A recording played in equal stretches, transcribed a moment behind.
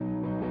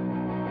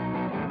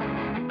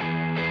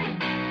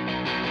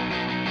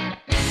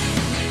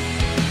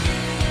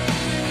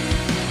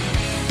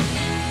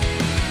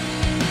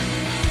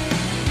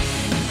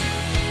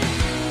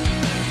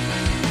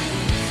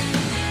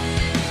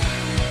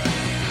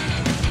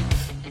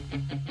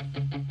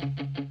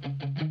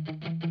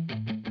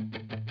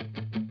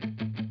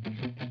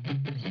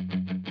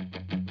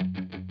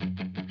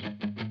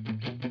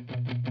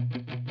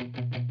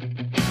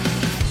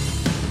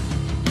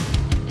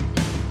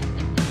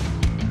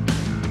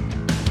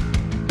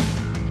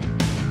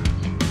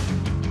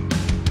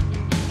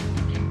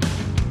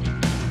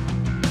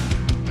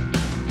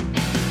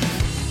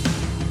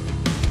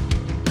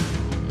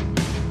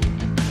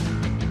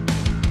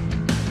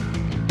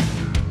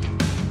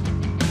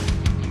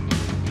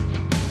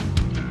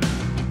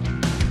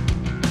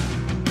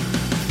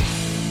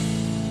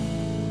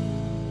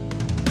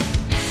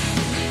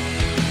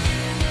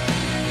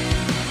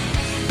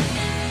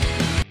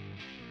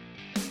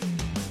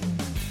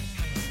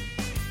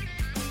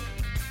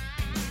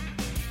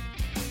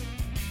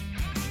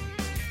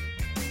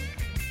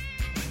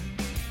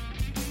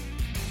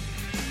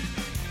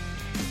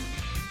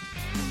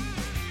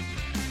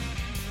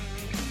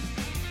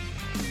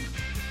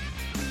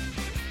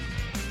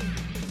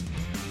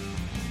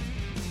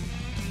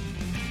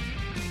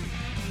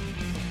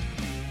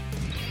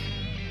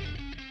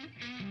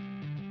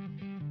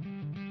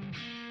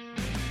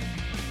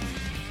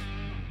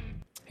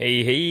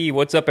Hey,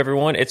 what's up,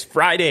 everyone? It's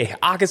Friday,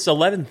 August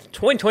 11th,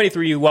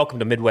 2023. Welcome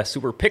to Midwest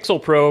Super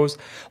Pixel Pros,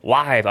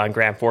 live on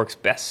Grand Forks'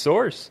 Best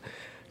Source.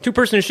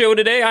 Two-person show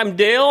today. I'm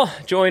Dale,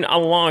 joined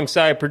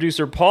alongside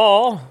producer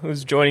Paul,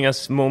 who's joining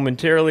us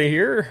momentarily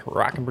here,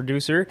 rockin'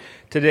 producer.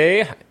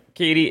 Today,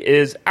 Katie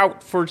is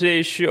out for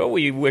today's show.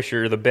 We wish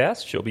her the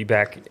best. She'll be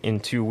back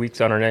in 2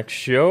 weeks on our next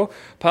show.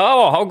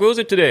 Paul, how goes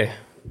it today?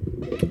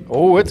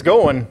 Oh, it's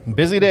going.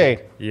 Busy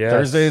day. Yes.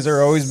 Thursdays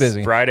are always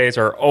busy. Fridays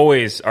are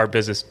always our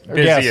busiest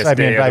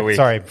day of the week.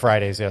 Sorry,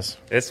 Fridays, yes.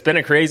 It's been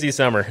a crazy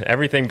summer.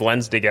 Everything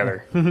blends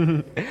together.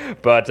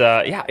 But,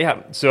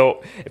 yeah.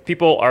 So if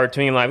people are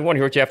tuning in live, we want to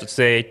hear what you have to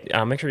say.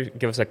 Make sure you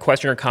give us a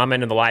question or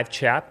comment in the live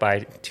chat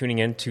by tuning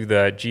into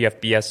the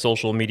GFBS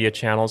social media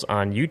channels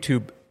on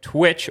YouTube,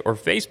 Twitch, or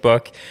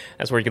Facebook.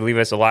 That's where you can leave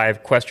us a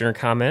live question or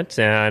comment.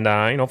 And,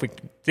 if we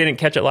didn't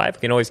catch it live, we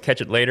can always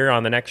catch it later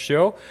on the next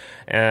show.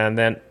 And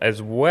then as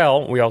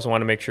well, we also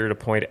want to make sure to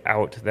point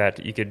out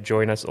that you could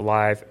join us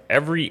live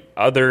every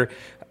other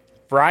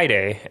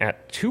Friday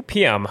at 2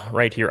 p.m.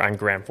 right here on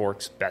Grand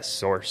Forks' Best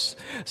Source.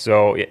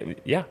 So,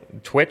 yeah,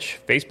 Twitch,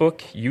 Facebook,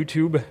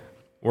 YouTube,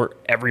 we're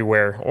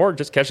everywhere. Or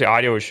just catch the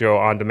audio show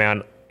on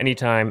demand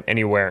anytime,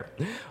 anywhere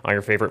on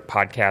your favorite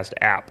podcast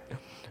app.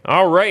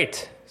 All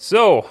right.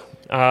 So,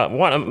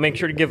 want to make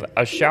sure to give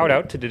a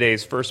shout-out to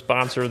today's first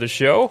sponsor of the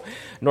show,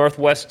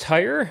 Northwest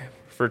Tire.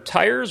 For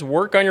tires,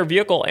 work on your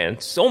vehicle, and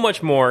so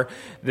much more,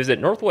 visit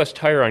Northwest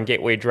Tire on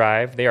Gateway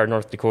Drive. They are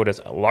North Dakota's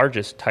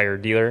largest tire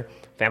dealer.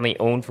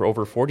 Family-owned for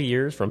over 40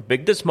 years. From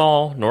big to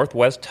small,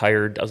 Northwest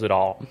Tire does it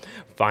all.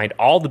 Find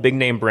all the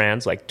big-name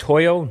brands like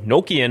Toyo,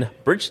 Nokian,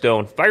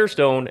 Bridgestone,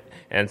 Firestone,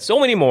 and so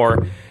many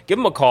more. Give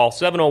them a call,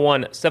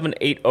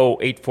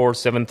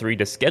 701-780-8473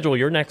 to schedule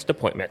your next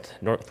appointment.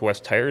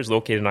 Northwest Tire is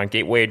located on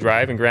Gateway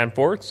Drive in Grand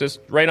Forks, just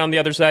right on the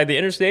other side of the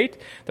interstate.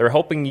 They're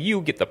helping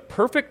you get the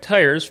perfect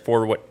tires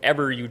for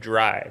whatever you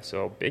drive.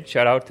 So big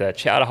shout-out to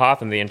Chad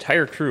Hoff and the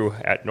entire crew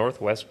at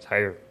Northwest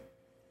Tire.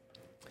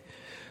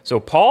 So,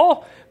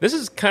 Paul, this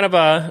is kind of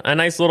a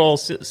nice little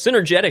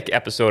synergetic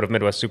episode of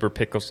Midwest Super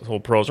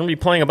Pixel Pros. We're going to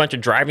be playing a bunch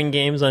of driving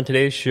games on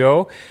today's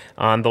show.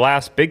 On the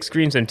last Big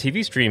Screens and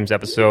TV Streams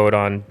episode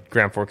on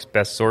Grand Forks'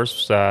 Best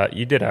Source,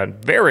 you did a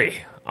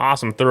very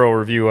awesome, thorough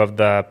review of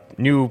the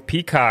new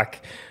Peacock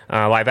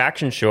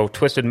live-action show,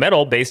 Twisted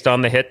Metal, based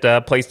on the hit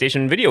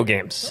PlayStation video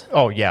games.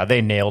 Oh, yeah, they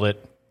nailed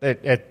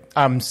it.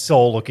 I'm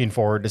so looking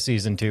forward to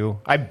Season 2.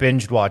 I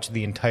binged-watched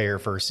the entire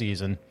first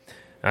season.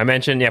 I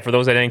mentioned, for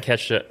those that didn't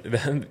catch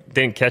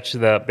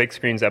the Big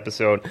Screens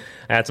episode,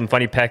 I had some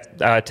funny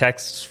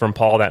texts from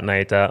Paul that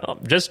night.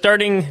 Just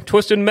starting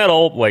Twisted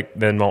Metal,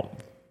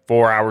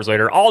 4 hours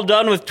later, all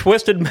done with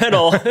Twisted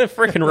Metal.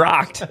 Freaking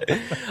rocked.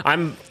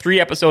 I'm 3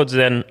 episodes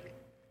in,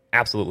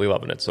 absolutely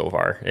loving it so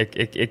far.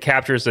 It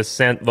captures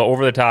the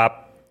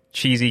over-the-top,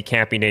 cheesy,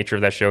 campy nature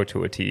of that show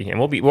to a T. And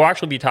we'll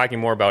actually be talking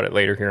more about it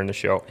later here in the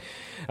show.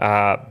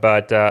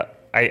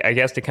 I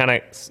guess to kind of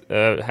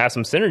have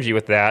some synergy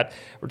with that,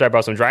 we're talking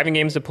about some driving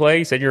games to play.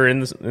 You said you're in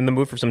the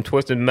mood for some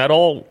Twisted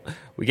Metal.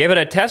 We gave it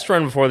a test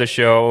run before the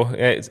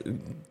show.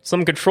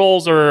 Some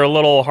controls are a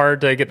little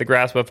hard to get the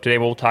grasp of today.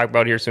 We'll talk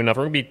about it here soon enough.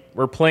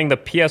 We're playing the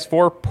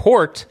PS4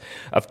 port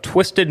of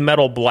Twisted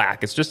Metal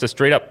Black. It's just a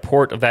straight-up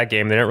port of that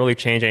game. They didn't really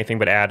change anything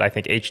but add, I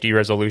think, HD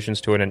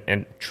resolutions to it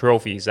and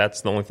trophies. That's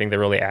the only thing they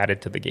really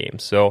added to the game.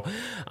 So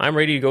I'm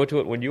ready to go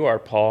to it when you are,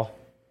 Paul.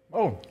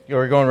 Oh,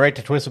 you're going right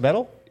to Twisted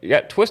Metal?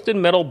 Yeah, Twisted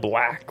Metal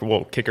Black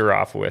we'll kick her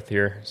off with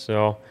here.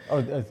 So,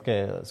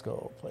 okay, let's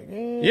go play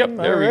game. Yep,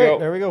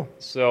 there we go.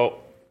 So,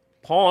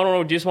 Paul, I don't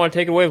know, do you just want to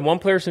take it away with one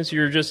player since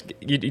you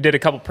did a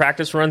couple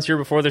practice runs here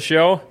before the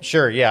show?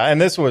 Sure, yeah,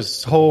 and this was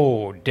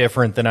so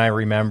different than I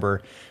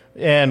remember.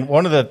 And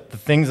one of the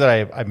things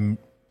that I don't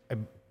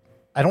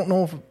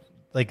know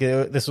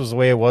if this was the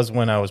way it was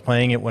when I was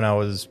playing it when I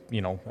was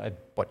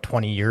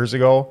 20 years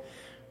ago.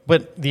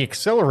 But the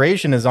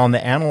acceleration is on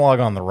the analog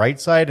on the right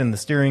side and the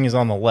steering is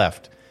on the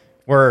left,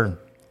 where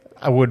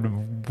I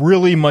would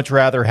really much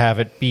rather have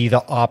it be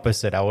the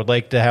opposite. I would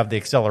like to have the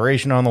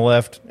acceleration on the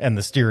left and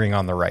the steering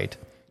on the right.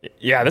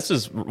 Yeah, this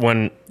is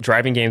when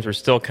driving games were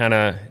still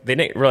they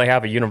didn't really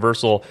have a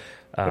universal...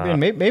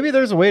 maybe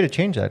there's a way to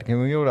change that.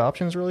 Can we go to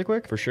options really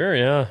quick? For sure,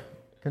 yeah.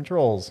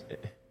 Controls.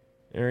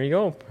 There you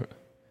go.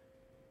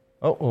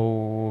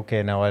 Oh,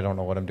 okay, now I don't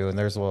know what I'm doing.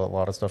 There's a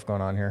lot of stuff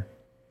going on here.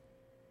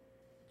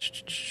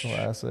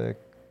 Classic.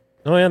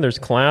 Oh, yeah, there's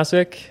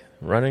classic,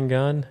 run and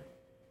gun.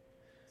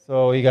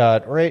 So you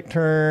got right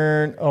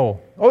turn. Oh,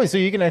 so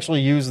you can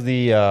actually use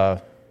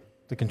the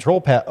control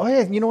pad. Oh,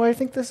 yeah, I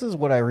think this is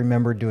what I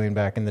remember doing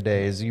back in the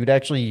day, is you'd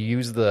actually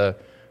use the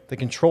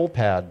control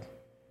pad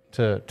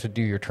to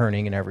do your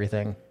turning and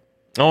everything.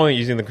 Oh,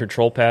 using the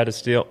control pad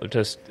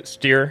to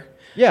steer?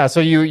 Yeah, so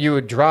you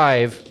would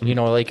drive,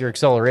 your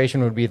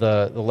acceleration would be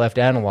the left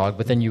analog,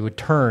 but then you would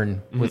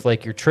turn with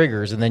your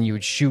triggers, and then you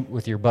would shoot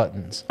with your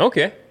buttons.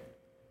 Okay.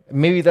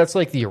 Maybe that's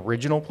the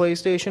original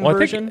PlayStation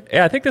version?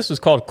 I think this was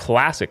called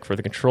Classic for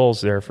the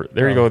controls there.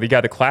 There you go. You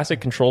got the classic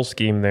control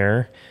scheme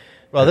there.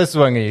 Well, this is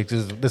what I'm going to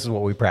use. This is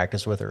what we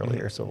practiced with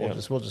earlier, so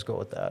we'll just go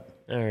with that.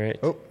 All right.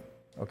 Oh,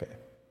 Okay.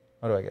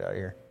 How do I get out of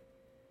here?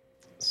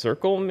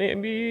 Circle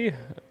maybe,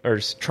 or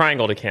just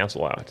triangle to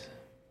cancel out.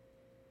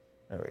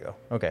 There we go.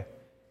 Okay.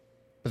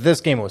 But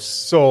this game was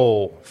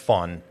so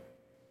fun.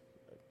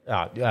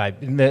 I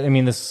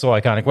mean, this is so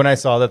iconic. When I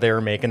saw that they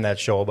were making that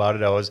show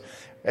about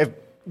it,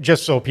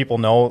 just so people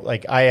know,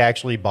 like, I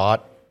actually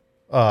bought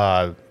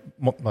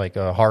like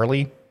a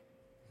Harley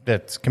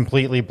that's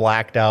completely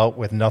blacked out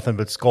with nothing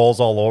but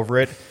skulls all over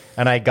it,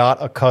 and I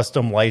got a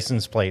custom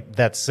license plate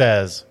that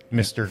says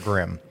Mr.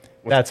 Grimm.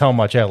 That's how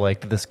much I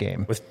liked this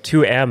game. With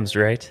 2 M's,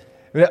 right?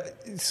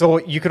 So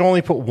you could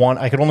only put one.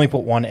 I could only put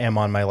one M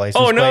on my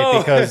license no! plate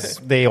because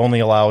they only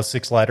allow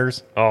 6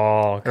 letters.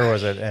 Oh, gosh. Or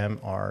was it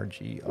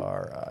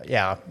MRGR?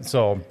 Yeah.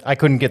 So I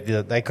couldn't get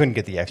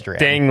the extra.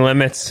 Dang M.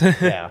 limits.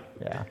 Yeah.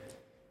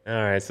 All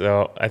right,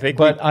 so I think.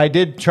 But I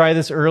did try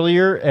this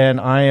earlier,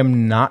 and I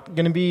am not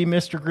going to be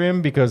Mr.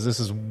 Grimm because this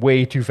is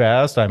way too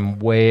fast. I'm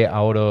way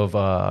out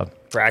of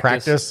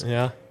practice.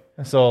 Yeah.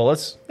 So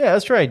let's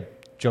try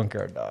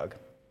Junkyard Dog.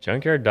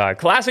 Junkyard Dog,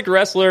 classic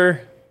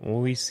wrestler.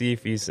 We see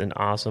if he's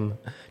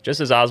just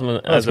as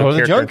awesome as a go to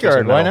the character.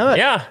 Junkyard. Why not?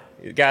 Yeah,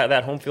 you got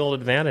that home field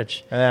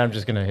advantage. And then I'm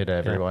just going to hit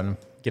everyone.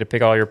 Get to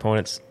pick all your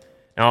opponents.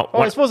 Now,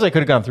 I suppose I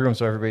could have gone through them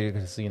so everybody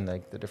could have seen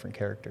like the different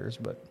characters,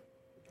 but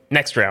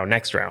next round.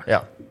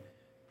 Yeah.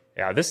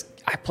 Yeah,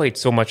 I played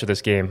so much of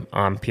this game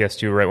on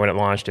PS2 right when it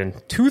launched in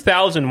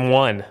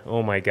 2001.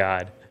 Oh my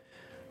god.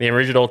 The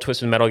original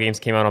Twisted Metal games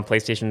came out on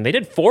PlayStation. They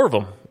did 4 of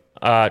them.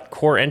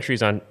 Core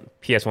entries on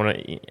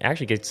PS1.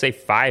 Actually, you could say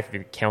 5 if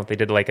you count. They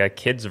did like a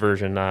kids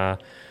version, I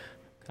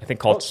think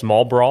called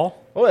Small Brawl.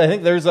 Oh, I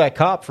think there's that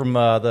cop from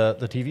the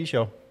TV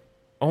show.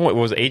 Oh, it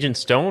was Agent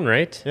Stone,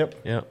 right? Yep.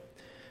 Yeah.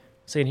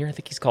 Saying here, I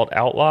think he's called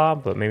Outlaw,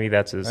 but maybe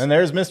that's his. And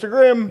there's Mr.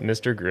 Grimm.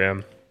 Mr.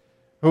 Grimm.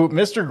 Who,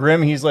 Mr.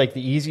 Grimm, he's like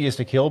the easiest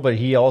to kill, but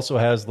he also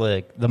has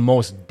like the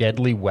most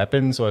deadly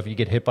weapon. So if you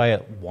get hit by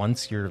it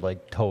once, you're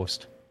like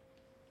toast.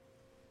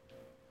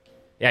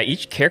 Yeah,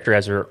 each character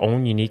has their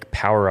own unique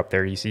power up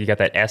there. You see, you got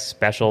that S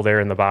special there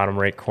in the bottom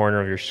right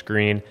corner of your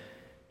screen.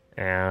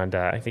 And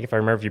I think if I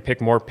remember, if you pick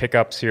more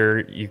pickups here,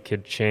 you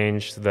could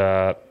change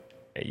I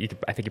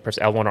think you press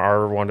L1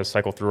 or R1 to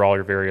cycle through all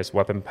your various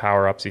weapon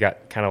power-ups. You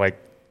got kind of like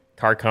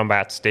car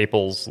combat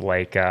staples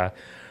like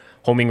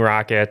homing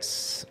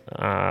rockets.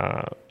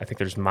 I think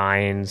there's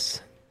mines.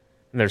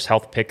 And there's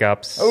health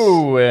pickups.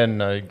 Oh,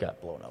 and I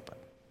got blown up.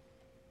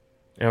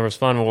 And it was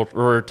fun. We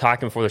were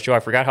talking before the show. I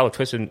forgot how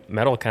Twisted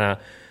Metal kind of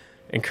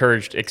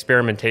encouraged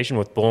experimentation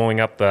with blowing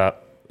up the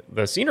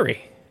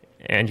scenery.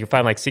 And you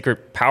find like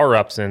secret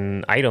power-ups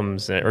and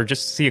items, or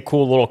just see a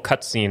cool little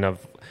cutscene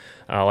of,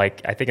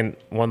 like, I think in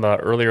one of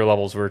the earlier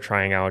levels we were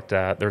trying out,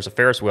 there's a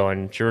Ferris wheel,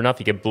 and sure enough,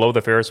 you could blow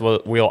the Ferris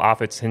wheel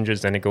off its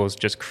hinges, and it goes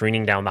just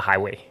careening down the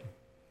highway.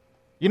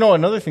 You know,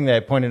 another thing that I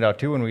pointed out,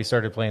 too, when we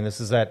started playing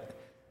this is that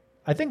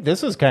I think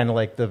this is kind of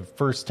like the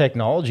first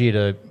technology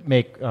to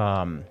make...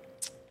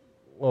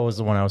 what was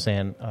the one I was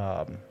saying?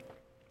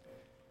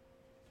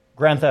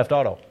 Grand Theft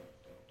Auto.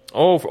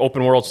 Oh, for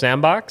open world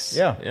sandbox?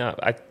 Yeah.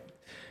 I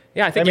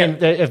think. I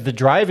mean, if the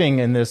driving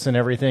in this and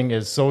everything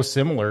is so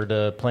similar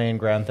to playing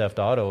Grand Theft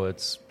Auto,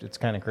 it's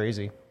kind of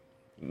crazy.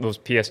 Those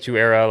PS2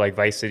 era, like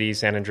Vice City,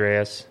 San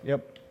Andreas.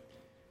 Yep.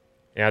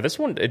 Yeah, this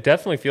one, it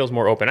definitely feels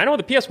more open. I know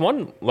the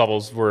PS1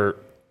 levels were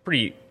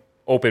pretty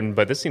open,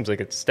 but this seems like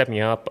it's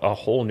stepping up a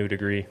whole new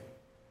degree.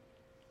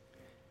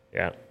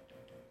 Yeah.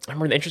 I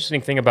remember the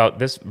interesting thing about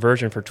this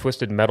version for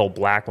Twisted Metal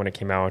Black when it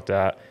came out,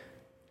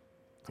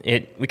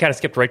 we kind of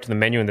skipped right to the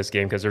menu in this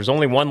game because there's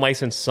only one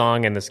licensed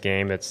song in this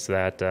game. It's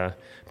that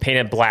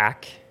Painted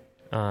Black.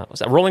 Was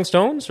that Rolling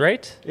Stones,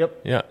 right?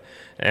 Yep. Yeah.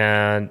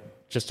 And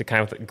just to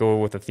kind of go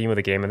with the theme of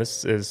the game, and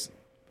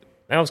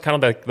that was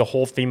kind of the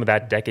whole theme of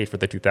that decade for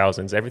the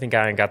 2000s. Everything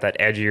kind of got that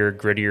edgier,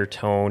 grittier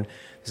tone.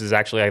 This is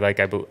actually,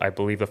 I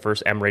believe, the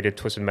first M-rated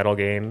Twisted Metal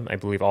game. I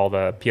believe all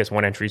the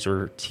PS1 entries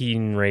were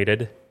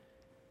teen-rated.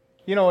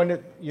 You know, and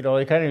it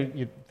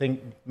kind of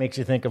makes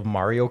you think of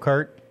Mario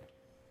Kart,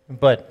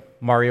 but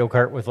Mario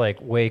Kart with like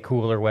way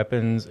cooler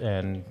weapons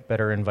and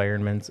better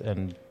environments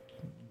and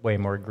way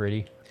more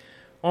gritty.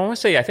 Well, I want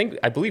to say,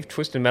 I believe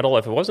Twisted Metal,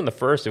 if it wasn't the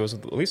first, it was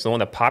at least the one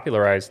that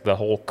popularized the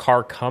whole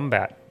car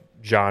combat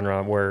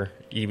genre, where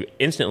you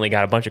instantly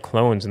got a bunch of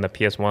clones in the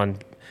PS1,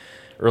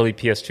 early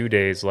PS2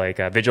 days, like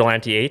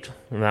Vigilante 8,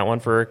 and that one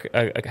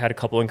had a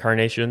couple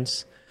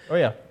incarnations. Oh,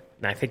 yeah.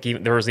 And I think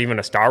there was even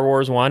a Star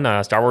Wars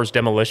one, Star Wars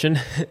Demolition.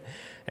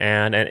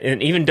 and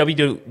even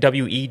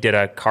WWE did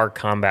a car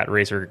combat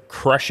racer,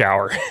 Crush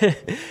Hour.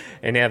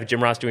 And they have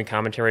Jim Ross doing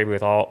commentary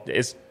with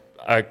it's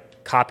a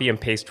copy and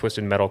paste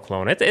Twisted Metal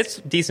clone. It's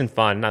decent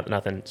fun,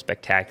 nothing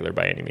spectacular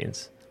by any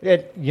means.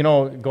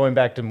 Going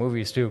back to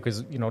movies too,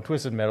 because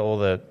Twisted Metal,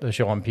 the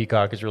show on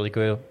Peacock is really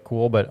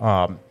cool.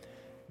 But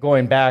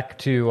going back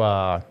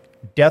to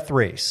Death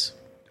Race,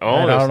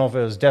 I don't know if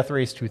it was Death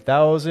Race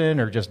 2000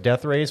 or just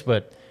Death Race,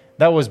 but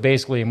that was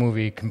basically a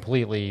movie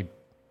completely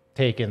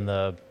taking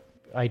the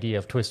idea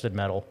of Twisted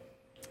Metal.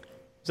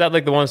 Is that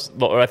like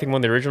I think one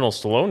of the original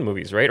Stallone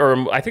movies, right?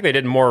 Or I think they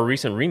did more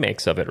recent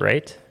remakes of it,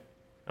 right?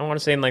 I want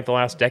to say in like the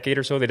last decade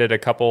or so, they did a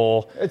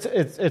couple.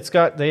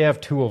 They have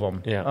two of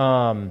them.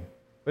 Yeah.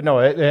 But no,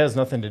 it has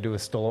nothing to do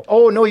with Stallone.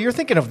 Oh no, you're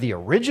thinking of the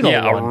original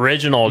one.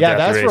 Original Yeah, Death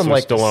that's Race from with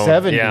like the Stallone.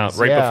 70s. Yeah,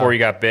 right before he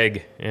got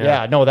big.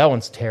 Yeah, no, that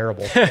one's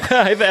terrible.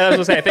 I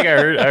was gonna say,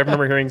 I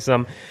remember hearing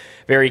some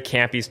very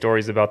campy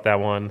stories about that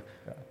one.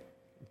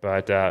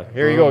 But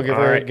here you go,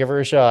 give her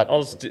a shot.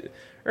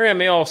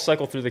 Maybe I'll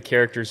cycle through the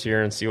characters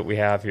here and see what we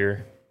have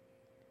here.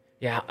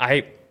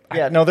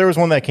 Yeah, no, there was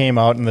one that came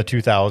out in the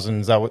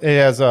 2000s. It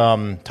has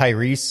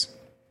Tyrese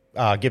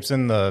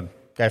Gibson, the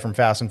guy from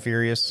Fast and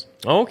Furious.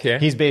 Okay.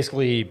 He's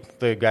basically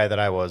the guy that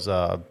I was.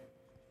 Well,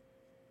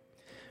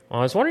 I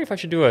was wondering if I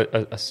should do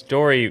a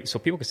story so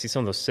people could see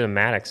some of those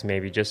cinematics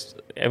maybe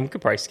and we could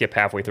probably skip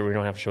halfway through. We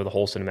don't have to show the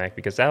whole cinematic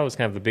because that was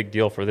kind of the big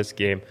deal for this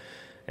game.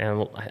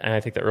 And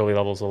I think the early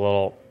levels a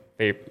little...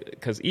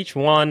 Because each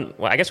one...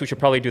 Well, I guess we should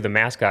probably do the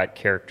mascot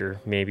character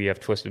maybe of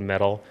Twisted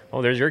Metal.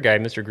 Oh, there's your guy,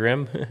 Mr.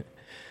 Grimm.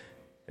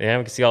 Yeah,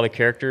 we can see all the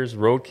characters.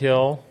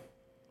 Roadkill.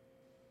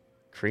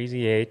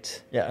 Crazy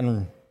 8. Yeah,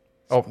 and...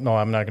 Oh, no,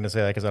 I'm not going to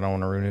say that because I don't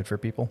want to ruin it for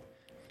people.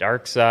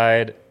 Dark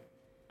Side.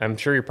 I'm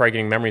sure you're probably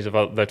getting memories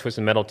of the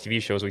Twisted Metal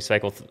TV shows. We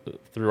cycle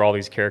through all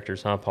these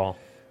characters, huh, Paul?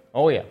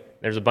 Oh, yeah.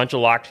 There's a bunch of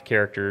locked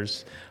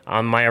characters.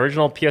 On my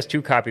original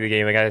PS2 copy of the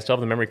game, I still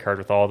have the memory card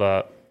with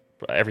all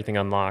everything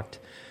unlocked.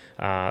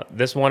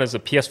 This one is a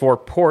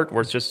PS4 port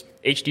where it's just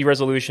HD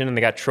resolution and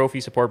they got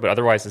trophy support, but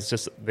otherwise it's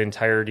just the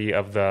entirety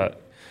of the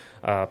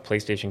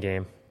PlayStation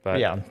game. But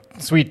yeah,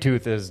 Sweet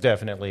Tooth is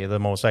definitely the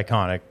most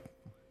iconic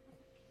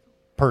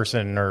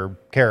person or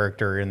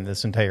character in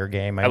this entire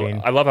game. I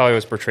mean, I love how he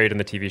was portrayed in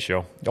the TV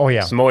show. Oh,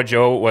 yeah. Samoa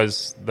Joe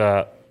was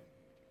the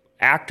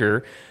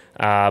actor,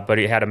 but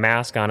he had a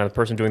mask on, and the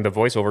person doing the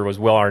voiceover was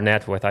Will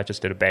Arnett, who I thought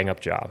just did a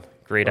bang-up job.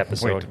 Great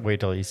episode. Wait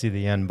till you see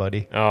the end,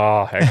 buddy.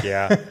 Oh, heck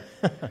yeah.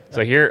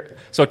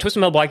 So Twisted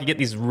Metal Black, you get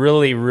these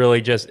really,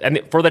 really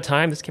and for the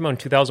time, this came out in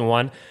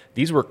 2001,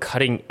 these were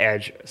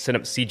cutting-edge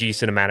CG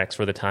cinematics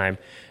for the time,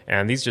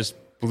 and these just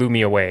blew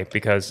me away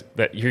because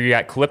here you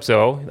got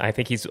Calypso. I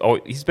think he's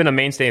been a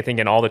mainstay, I think,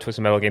 in all the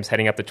Twisted Metal games,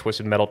 heading up the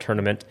Twisted Metal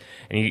tournament,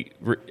 and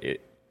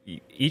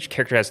each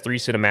character has 3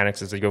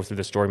 cinematics as they go through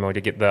the story mode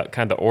to get the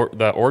kind of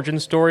the origin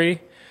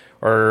story,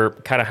 or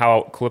kind of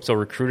how Calypso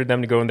recruited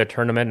them to go in the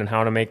tournament and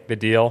how to make the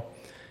deal,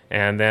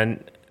 and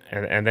then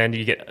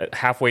you get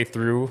halfway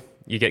through,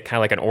 you get kind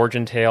of like an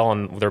origin tale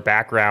on their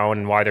background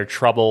and why they're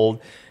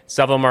troubled.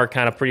 Some of them are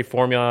kind of pretty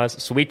formulas.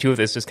 Sweet Tooth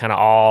is just kind of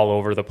all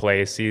over the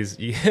place.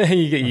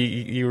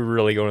 You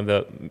really go into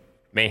the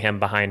mayhem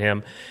behind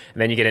him,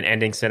 and then you get an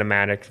ending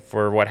cinematic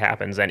for what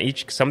happens. And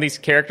some of these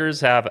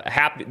characters have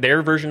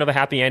their version of a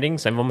happy ending.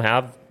 Some of them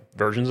have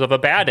versions of a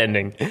bad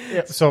ending.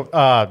 Yeah, so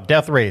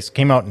Death Race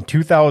came out in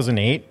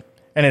 2008,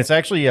 and it's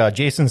actually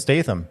Jason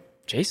Statham.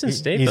 Jason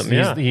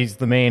Statham, he's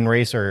the main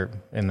racer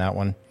in that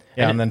one.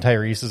 Yeah, and then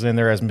Tyrese is in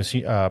there as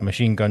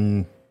Machine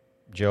Gun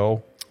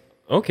Joe.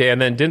 Okay,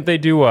 and then didn't they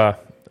do a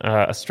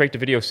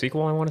straight-to-video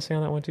sequel, I want to say,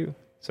 on that one, too?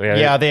 So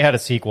yeah, they had a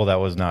sequel that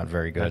was not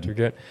very good. Not too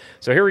good.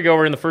 So here we go.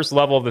 We're in the first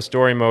level of the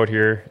story mode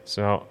here.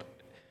 So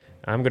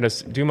I'm going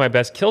to do my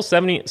best. Kill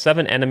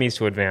 77 enemies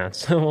to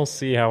advance. We'll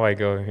see how I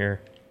go here.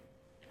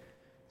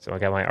 So I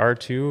got my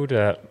R2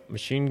 to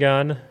machine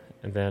gun,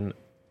 and then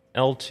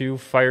L2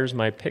 fires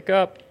my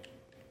pickup.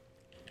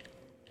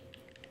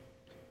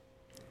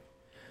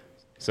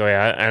 So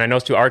yeah, and I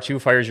noticed too, R2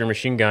 fires your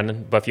machine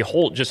gun, but if you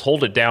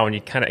hold it down,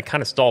 it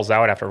kind of stalls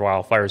out after a while.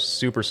 It fires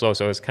super slow,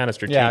 so it's kind of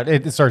strategic. Yeah,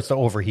 it starts to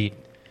overheat.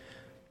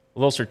 A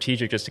little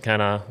strategic just to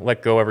kind of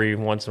let go every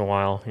once in a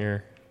while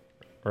here.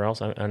 Or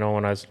else, I know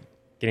when I was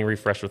getting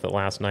refreshed with it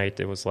last night,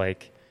 it was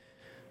like,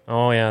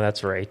 oh yeah,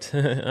 that's right.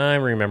 I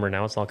remember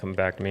now. It's all coming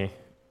back to me.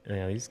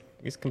 Yeah,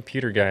 these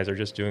computer guys are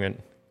just doing it.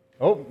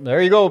 Oh, there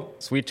you go.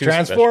 Sweet Tooth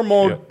Transform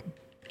mode.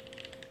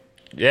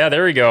 Yeah,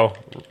 there we go.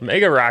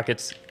 Mega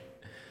rockets.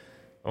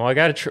 Oh, I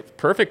got a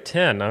perfect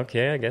 10.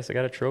 Okay, I guess I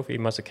got a trophy. He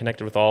must have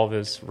connected with all of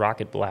his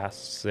rocket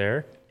blasts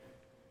there.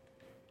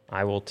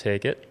 I will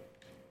take it.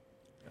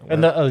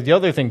 And the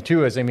other thing,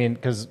 too, is, I mean,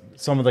 because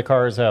some of the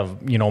cars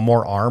have,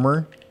 more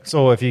armor.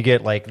 So if you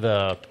get, like,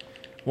 the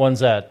ones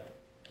that,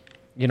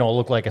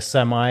 look like a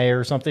semi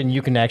or something,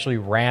 you can actually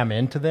ram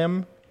into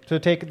them to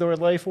take their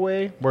life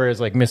away. Whereas,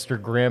 like,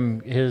 Mr.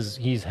 Grimm,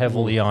 he's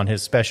heavily on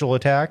his special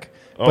attack.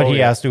 But he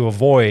has to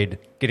avoid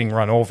getting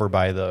run over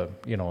by the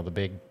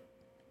big...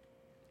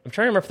 I'm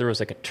trying to remember if there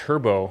was like a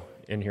turbo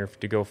in here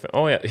to go.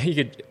 Oh yeah, you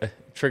could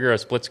trigger a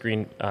split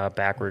screen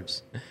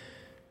backwards.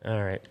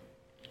 All right,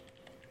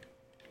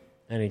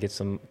 I need to get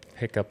some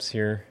pickups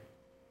here.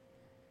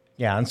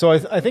 Yeah, and so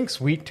I think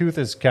Sweet Tooth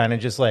is kind of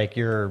just like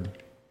your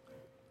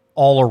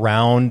all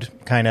around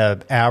kind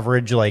of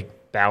average, like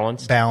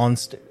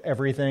balanced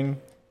everything.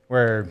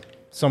 Where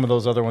some of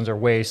those other ones are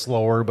way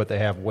slower, but they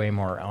have way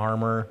more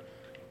armor,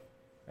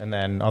 and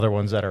then other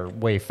ones that are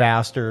way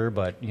faster,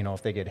 but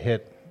if they get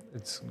hit,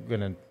 it's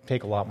going to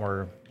take a lot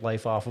more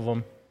life off of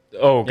them.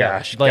 Oh,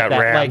 gosh. Like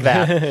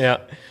that. Yeah.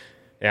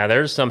 Yeah,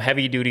 there's some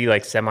heavy-duty,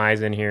 like,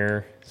 semis in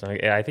here. So,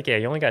 yeah, I think,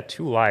 you only got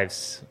 2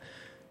 lives.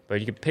 But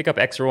you could pick up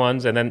extra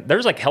ones, and then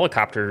there's like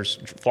helicopters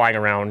flying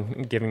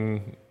around,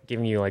 giving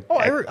you like. Oh,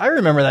 I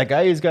remember that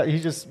guy. He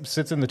just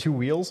sits in the two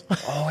wheels.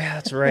 Oh yeah,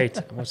 that's right.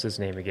 What's his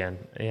name again?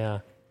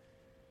 Yeah.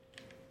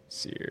 Let's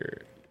see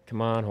here.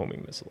 Come on,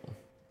 homing missile.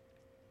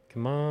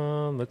 Come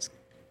on, let's.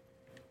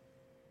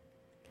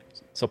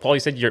 So, Paul, you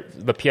said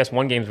the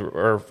PS1 games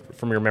are,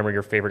 from your memory,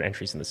 your favorite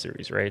entries in the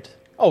series, right?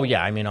 Oh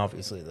yeah, I mean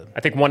obviously I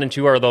think 1 and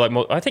 2 are the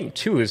like. I think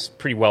 2 is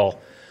pretty well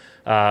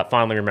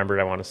fondly remembered.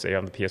 I want to say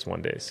on the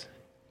PS1 days.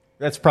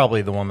 that's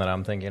probably the one that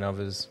I'm thinking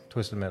of is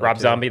Twisted Metal. Rob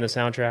 2. Zombie in the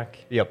soundtrack.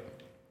 Yep.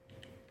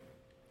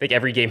 I think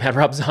every game had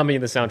Rob Zombie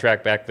in the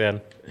soundtrack back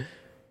then.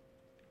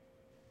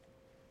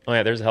 Oh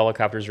yeah, there's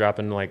helicopters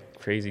dropping like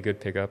crazy good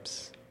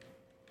pickups.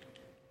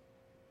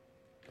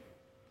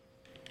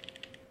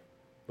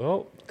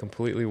 Oh,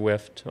 completely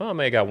whiffed. Oh, I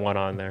may have got one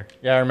on there.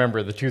 Yeah, I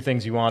remember the two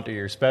things you want are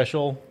your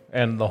special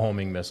and the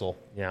homing missile.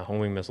 Yeah,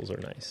 homing missiles are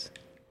nice.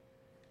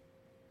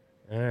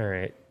 All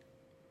right.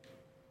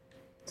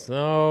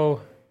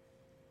 So,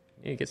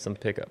 need to get some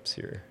pickups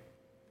here.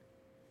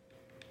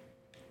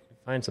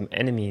 Find some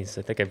enemies.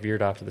 I think I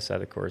veered off to the side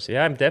of the course.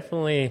 Yeah, I'm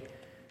definitely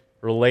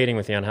relating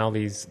with you on how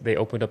they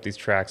opened up these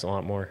tracks a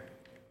lot more.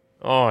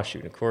 Oh,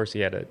 shoot. Of course, he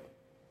had to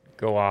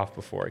go off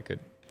before I could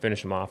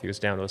finish him off. He was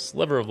down to a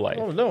sliver of life.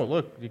 Oh, no,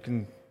 look. You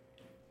can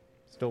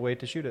still wait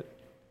to shoot it.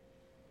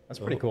 That's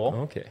pretty cool.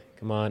 Okay,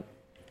 come on.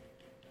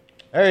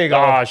 There you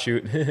go. Oh,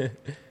 shoot. I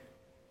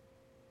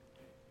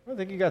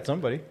think you got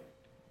somebody.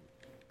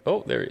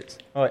 Oh, there he is.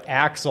 Oh,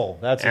 Axel.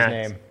 That's his Axel.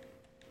 name.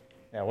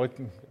 Yeah,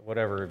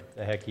 whatever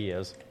the heck he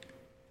is.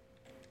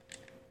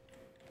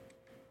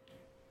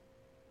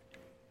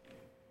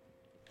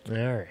 All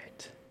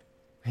right.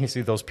 You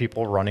see those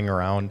people running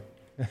around.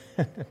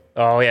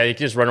 Oh, yeah, you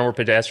can just run over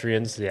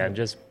pedestrians. Yeah, and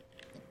just...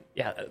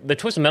 Yeah, the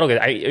Twisted Metal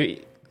guys,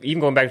 even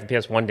going back to the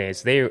PS1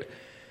 days, they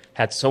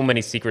had so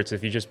many secrets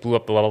if you just blew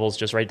up the levels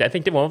just right. I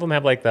think did one of them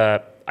have like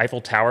the Eiffel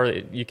Tower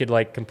that you could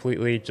like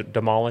completely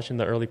demolish in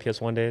the early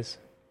PS1 days?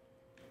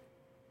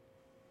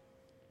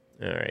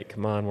 All right,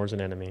 come on, where's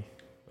an enemy?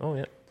 Oh,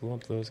 yeah, blew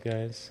up those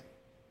guys.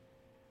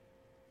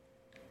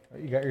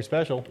 You got your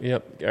special.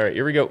 Yep, all right,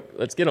 here we go.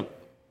 Let's get him.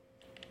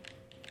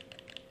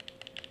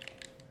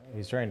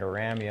 He's trying to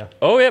ram you.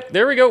 Oh, yep,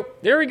 there we go.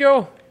 There we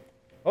go.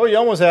 Oh, you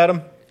almost had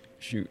him.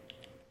 Shoot.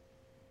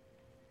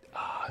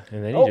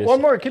 And then Oh, just...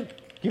 one more. Keep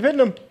hitting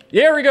him.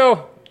 There we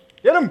go.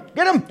 Get him.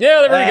 Get him.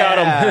 Yeah, there we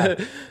got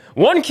him.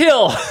 One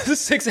kill.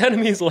 6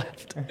 enemies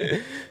left.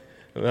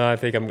 I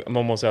think I'm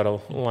almost out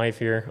of life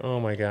here. Oh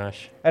my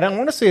gosh. And I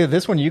want to say that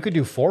this one you could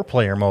do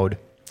 4-player mode.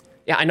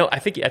 Yeah, I know. I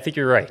think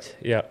you're right.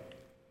 Yeah.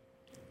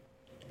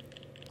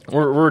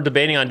 We're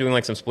debating on doing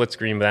like some split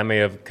screen, but that may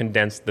have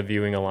condensed the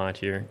viewing a lot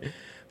here.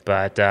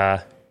 But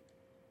well,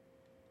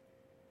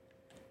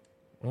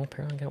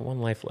 apparently I got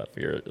one life left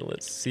here.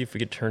 Let's see if we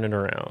could turn it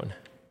around.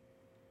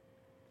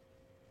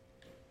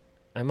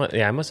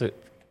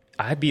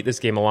 I beat this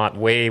game a lot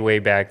way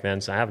back then,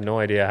 so I have no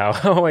idea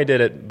how I did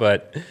it,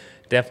 but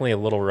definitely a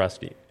little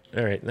rusty.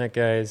 All right, that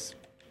guy's...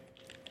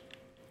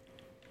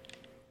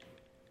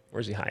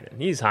 Where's he hiding?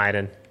 He's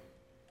hiding.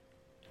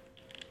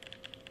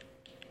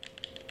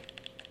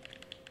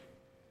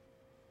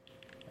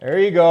 There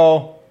you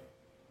go.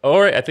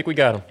 All right, I think we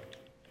got him.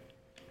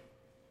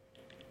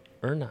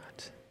 Or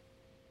not.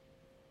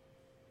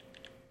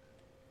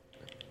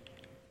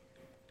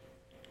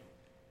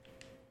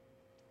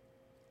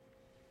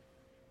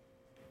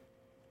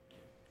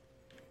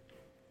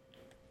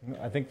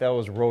 I think that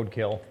was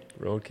roadkill.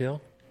 Roadkill?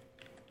 All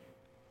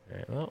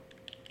right, well,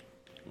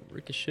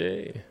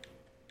 ricochet.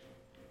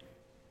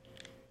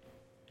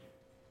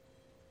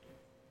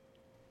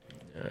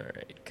 All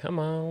right, come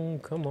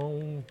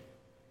on.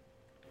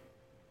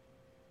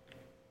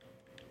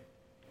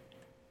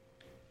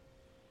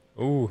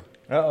 Ooh.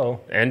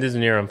 Uh-oh. End is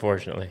near,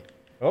 unfortunately.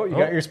 Oh, you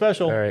got your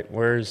special. All right,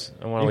 where's...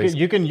 I want to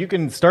You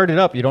can start it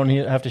up. You don't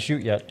have to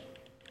shoot yet.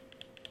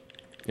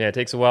 Yeah, it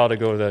takes a while to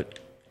go to the...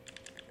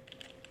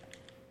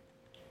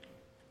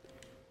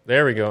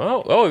 There we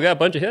go. Oh, we got a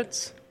bunch of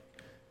hits.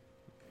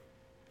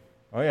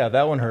 Oh yeah,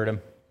 that one hurt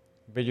him.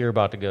 But you're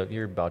about to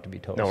be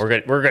toast. No,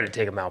 we're gonna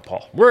take him out,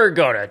 Paul. We're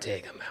gonna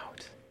take him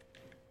out.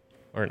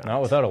 Or not.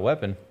 Not without a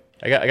weapon.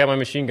 I got my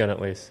machine gun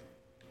at least.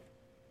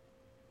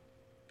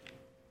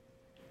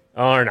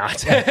 Or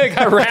not. I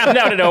got rammed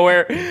out of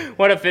nowhere.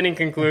 What a fitting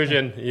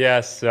conclusion.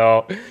 Yes,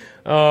 so...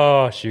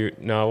 Oh, shoot.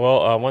 No,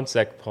 well, one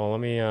sec, Paul. Let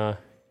me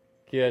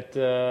get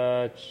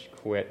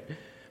quit.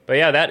 But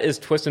yeah, that is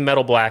Twisted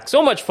Metal Black.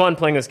 So much fun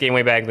playing this game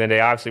way back in the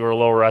day. Obviously, we're a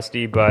little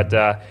rusty, but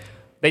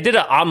they did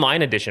an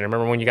online edition. I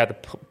remember when you got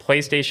the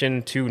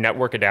PlayStation 2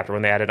 network adapter,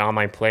 when they added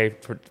online play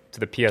to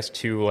the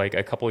PS2, like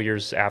a couple of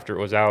years after it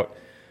was out.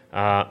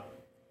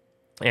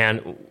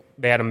 And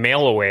they had a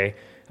mail away.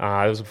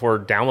 It was before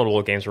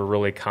downloadable games were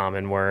really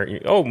common, where,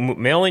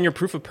 mail in your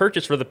proof of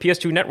purchase for the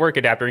PS2 network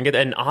adapter and get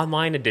an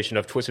online edition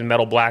of Twisted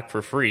Metal Black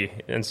for free.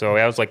 And so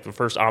that was like the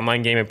first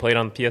online game I played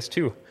on the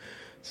PS2.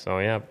 So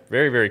yeah,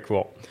 very, very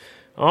cool.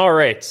 All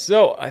right,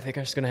 so I think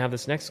I'm just going to have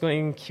this next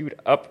game queued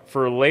up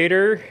for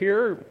later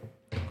here.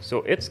 So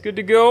it's good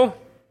to go.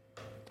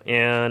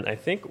 And I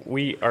think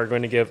we are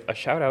going to give a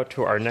shout out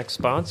to our next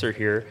sponsor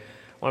here.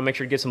 I want to make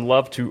sure to give some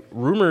love to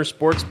Rumor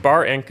Sports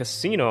Bar and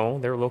Casino.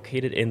 They're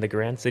located in the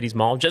Grand Cities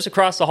Mall, just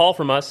across the hall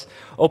from us.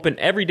 Open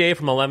every day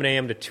from 11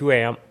 a.m. to 2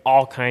 a.m.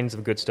 All kinds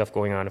of good stuff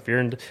going on. If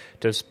you're into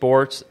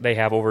sports, they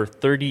have over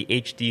 30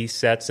 HD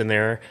sets in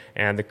there.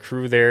 And the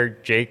crew there,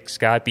 Jake,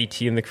 Scott,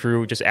 BT, and the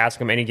crew, just ask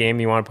them any game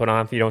you want to put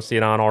on if you don't see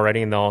it on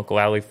already, and they'll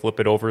gladly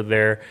flip it over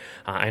there.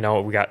 I know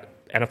we got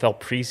NFL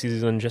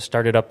preseason just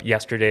started up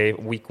yesterday,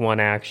 week 1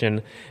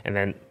 action, and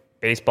then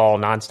baseball,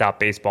 nonstop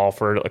baseball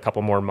for a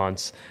couple more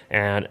months.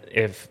 And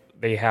if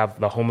they have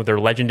the home of their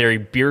legendary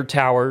beer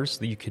towers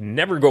that you can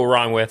never go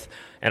wrong with,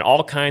 and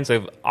all kinds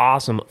of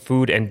awesome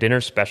food and dinner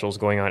specials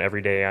going on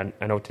every day. And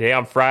I know today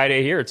on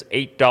Friday here, it's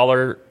 $8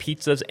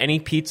 pizzas, any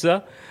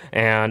pizza,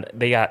 and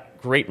they got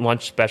great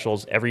lunch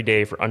specials every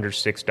day for under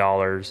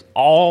 $6.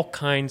 All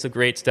kinds of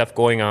great stuff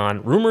going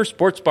on. Rumor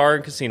Sports Bar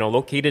and Casino,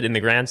 located in the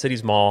Grand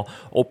Cities Mall,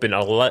 open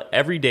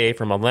every day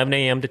from 11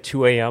 a.m. to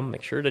 2 a.m.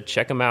 Make sure to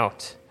check them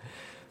out.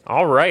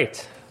 All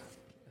right.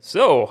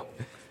 So,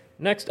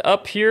 next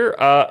up here,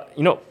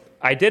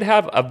 I did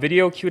have a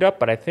video queued up,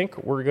 but I think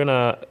we're going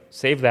to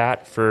save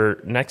that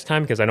for next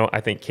time because I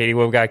think Katie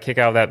will got a kick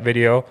out of that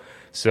video.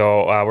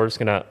 So, we're just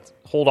going to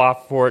hold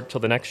off for it till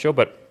the next show,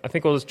 but I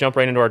think we'll just jump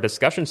right into our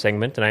discussion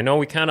segment. And I know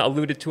we kind of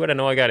alluded to it. I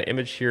know I got an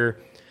image here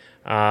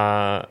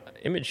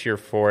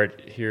for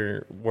it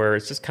here where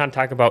it's just kind of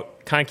talking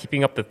about kind of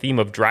keeping up the theme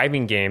of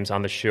driving games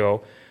on the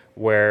show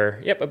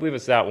where, I believe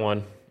it's that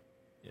one.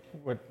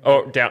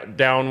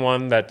 Down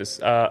one that is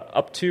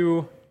up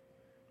to.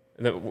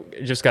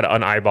 Just got to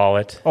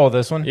uneyeball it. Oh,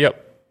 this one?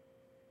 Yep.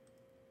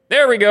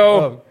 There we go.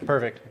 Oh,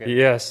 perfect. Okay.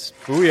 Yes.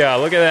 Booyah.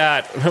 Look at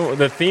that.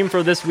 The theme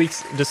for this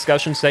week's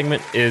discussion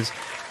segment is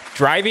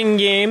driving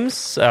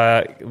games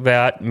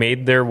that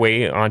made their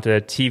way onto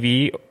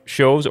TV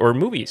shows or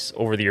movies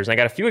over the years. And I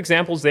got a few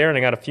examples there, and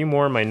I got a few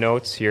more in my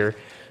notes here.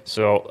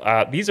 So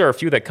these are a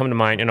few that come to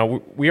mind.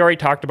 We already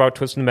talked about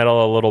Twisted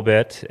Metal a little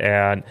bit,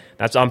 and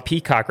that's on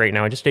Peacock right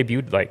now. It just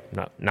debuted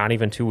not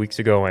even 2 weeks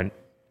ago. And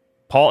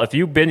Paul, if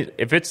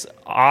it's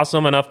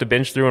awesome enough to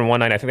binge through in one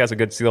night, I think that's a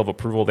good seal of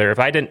approval there. If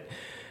I didn't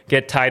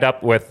get tied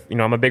up with,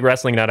 I'm a big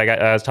wrestling nut.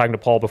 I was talking to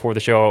Paul before the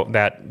show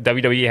that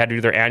WWE had to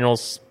do their annual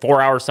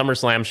 4-hour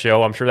SummerSlam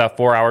show. I'm sure that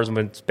 4 hours would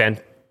been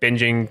spent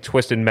binging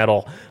Twisted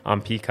Metal on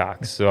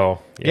Peacock.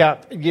 So yeah,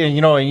 you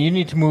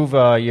need to move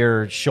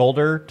your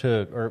shoulder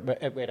to. Or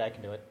wait, I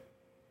can do it.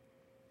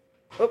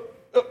 Oh,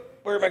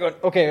 where am I going?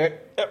 Okay,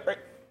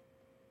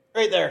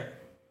 right there.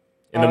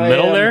 In the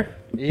middle there.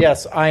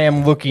 Yes, I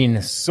am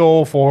looking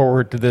so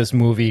forward to this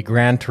movie,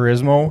 Gran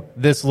Turismo.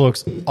 This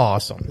looks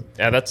awesome.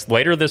 Yeah, that's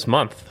later this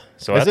month.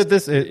 So is it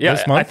this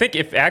month? I think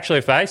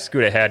if I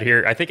scoot ahead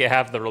here, I think it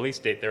have the release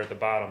date there at the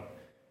bottom.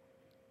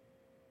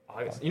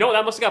 August.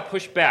 That must have got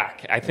pushed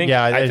back. I think.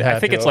 Yeah, I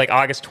think it's like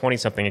August 20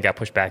 something. It got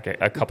pushed back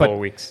a couple of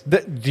weeks.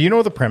 Do you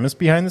know the premise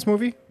behind this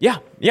movie?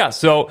 Yeah.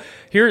 So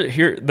here,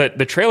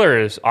 the trailer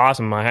is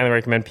awesome. I highly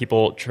recommend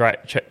people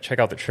check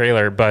out the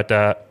trailer. But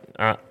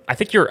I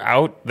think you're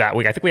out that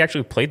week. I think we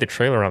actually played the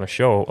trailer on the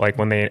show, like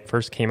when they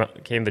first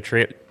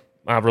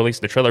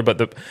released the trailer.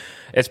 But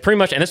it's pretty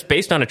much, and it's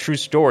based on a true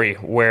story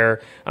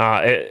where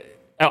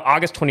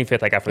August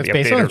 25th I got for the update.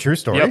 It's based on a true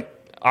story? Yep.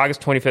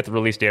 August 25th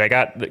release date. I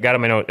got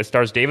on my note. It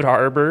stars David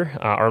Harbour,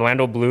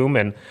 Orlando Bloom,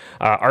 and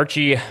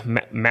Archie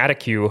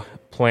Matakew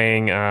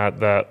playing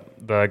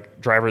the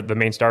driver, the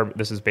main star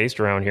this is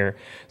based around here.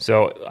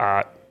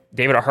 So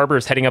David Harbour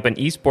is heading up an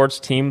esports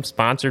team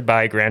sponsored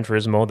by Gran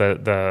Turismo,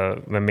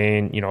 the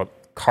main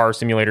car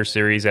simulator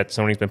series that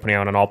Sony's been putting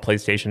out on all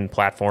PlayStation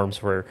platforms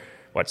for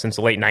since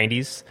the late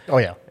 90s. Oh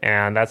yeah.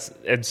 And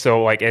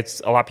so it's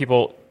a lot of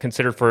people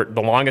considered for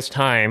the longest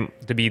time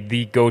to be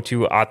the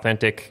go-to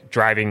authentic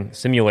driving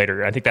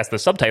simulator. I think that's the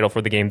subtitle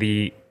for the game,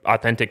 the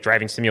authentic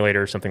driving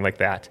simulator or something like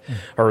that,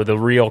 or the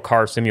real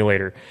car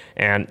simulator.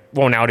 And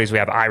nowadays we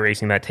have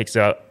iRacing that takes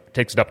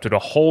it up to a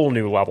whole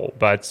new level.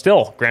 But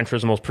still, Gran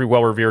Turismo is pretty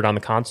well revered on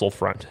the console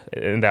front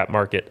in that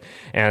market.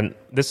 And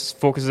this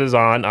focuses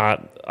on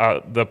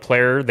the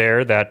player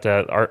there that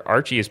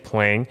Archie is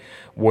playing,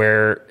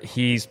 where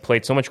he's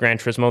played so much Gran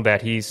Turismo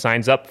that he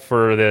signs up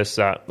for this.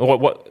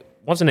 What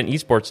wasn't an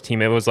esports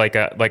team? It was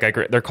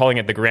they're calling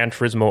it the Gran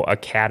Turismo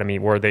Academy,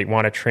 where they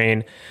want to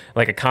train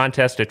like a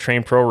contest to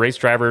train pro race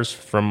drivers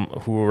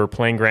who are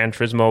playing Gran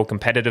Turismo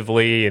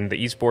competitively in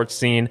the esports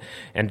scene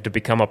and to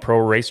become a pro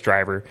race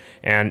driver.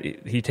 And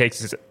he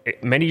takes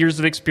many years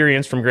of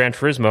experience from Gran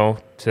Turismo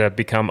to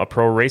become a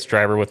pro race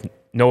driver with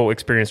no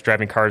experience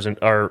driving cars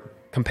or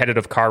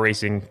competitive car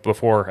racing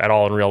before at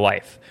all in real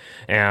life.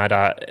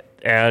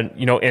 And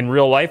in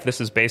real life,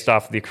 this is based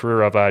off the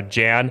career of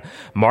Jan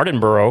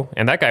Mardenborough,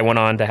 and that guy went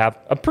on to have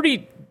a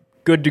pretty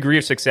good degree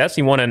of success.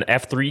 He won an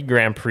F3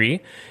 Grand Prix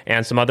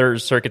and some other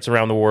circuits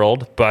around the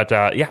world. But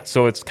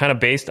so it's kind of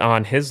based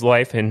on his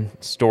life and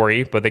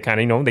story, but they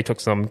kind of, they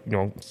took some,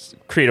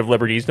 creative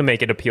liberties to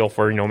make it appeal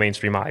for,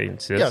 mainstream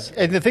audiences.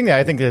 Yeah, and the thing that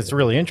I think that's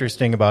really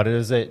interesting about it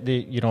is that,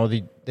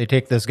 they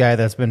take this guy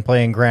that's been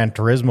playing Gran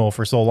Turismo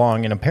for so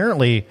long, and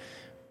apparently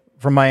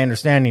from my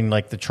understanding,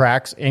 like the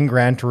tracks in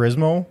Gran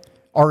Turismo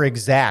are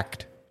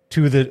exact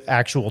to the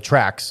actual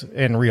tracks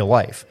in real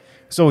life.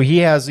 So he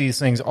has these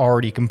things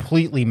already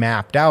completely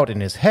mapped out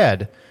in his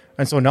head.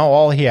 And so now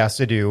all he has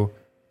to do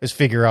is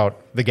figure out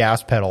the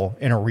gas pedal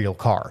in a real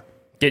car.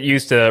 Get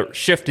used to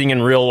shifting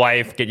in real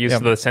life, get used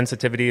to the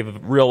sensitivity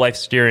of real life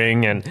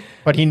steering.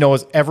 But he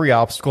knows every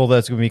obstacle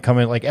that's going to be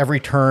coming, like every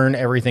turn,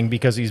 everything,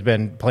 because he's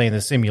been playing the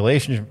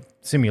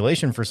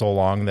simulation for so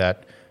long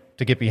that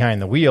to get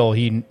behind the wheel,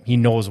 he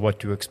knows what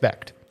to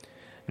expect.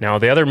 Now,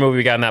 the other movie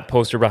we got in that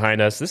poster behind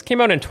us, this came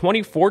out in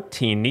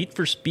 2014, Need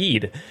for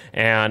Speed.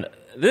 And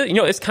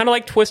it's kind of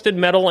like Twisted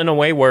Metal in a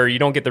way where you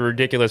don't get the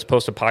ridiculous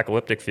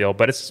post-apocalyptic feel,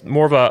 but it's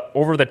more of a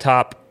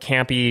over-the-top,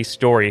 campy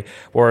story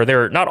where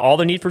they're not all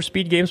the Need for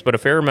Speed games, but a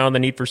fair amount of the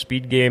Need for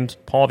Speed games.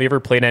 Paul, have you ever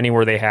played any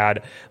where they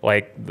had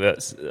like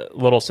the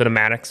little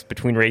cinematics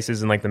between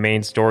races and like the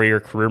main story or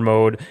career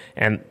mode?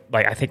 And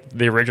like I think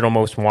the original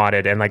Most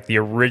Wanted and like the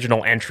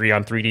original entry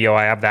on 3DO,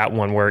 I have that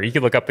one where you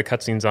can look up the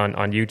cutscenes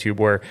on YouTube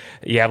where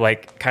you have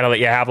like kind of like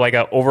you have like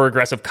a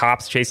over-aggressive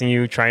cops chasing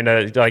you, trying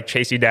to like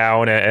chase you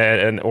down,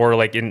 and or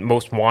like in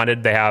Most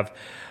Wanted, they have,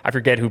 I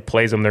forget who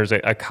plays them. There's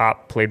a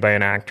cop played by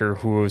an actor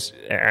who's,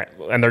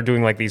 and they're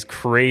doing like these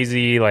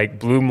crazy like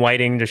bloom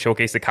lighting to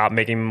showcase the cop,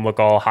 making him look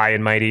all high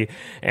and mighty,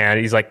 and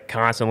he's like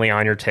constantly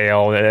on your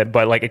tail.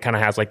 But like it kind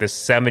of has like this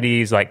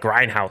 70s like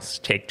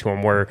grindhouse take to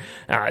him, where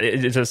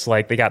it's just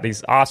like they got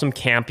these awesome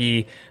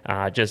campy,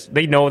 just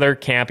they know they're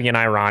campy and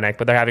ironic,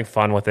 but they're having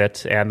fun with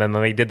it. And then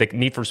they did the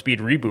Need for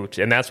Speed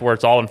reboot, and that's where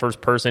it's all in first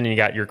person, and you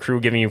got your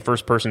crew giving you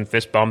first person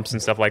fist bumps and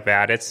stuff like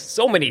that. It's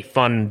so many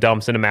fun dumb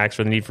cinematics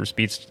for the Need for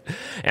Speed.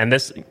 And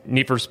this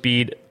Need for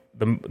Speed,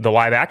 the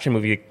live action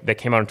movie that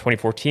came out in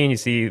 2014, you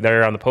see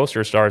there on the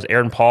poster stars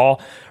Aaron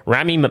Paul,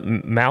 Rami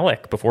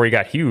Malek before he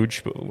got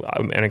huge,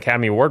 an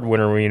Academy Award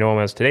winner we know him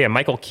as today, and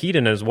Michael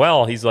Keaton as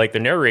well. He's like the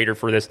narrator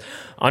for this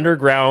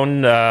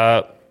underground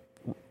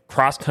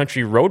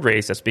cross-country road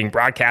race that's being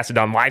broadcasted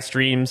on live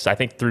streams, I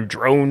think through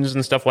drones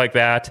and stuff like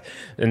that.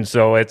 And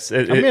so I'm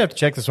gonna have to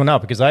check this one out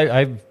because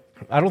I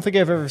don't think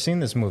I've ever seen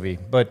this movie,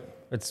 but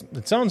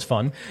it sounds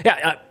fun.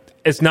 Yeah.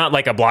 It's not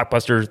like a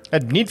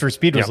blockbuster. Need for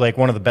Speed was like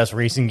one of the best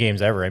racing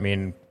games ever. I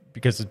mean,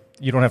 because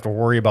you don't have to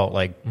worry about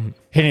like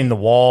hitting the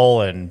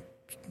wall and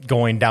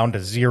going down to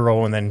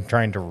zero and then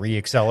trying to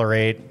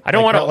reaccelerate. I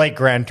don't want to like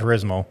Gran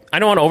Turismo. I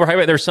don't want to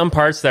overhype it. There's some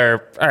parts that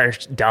are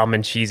dumb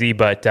and cheesy,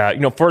 but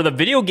for the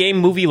video game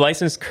movie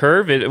license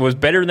curve, it was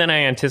better than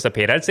I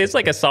anticipated. I'd say it's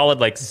like a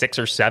solid like 6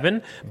 or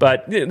 7,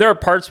 but there are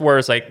parts where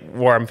it's like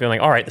where I'm feeling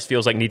like, all right, this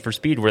feels like Need for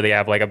Speed, where they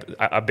have like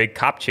a big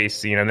cop chase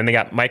scene, and then they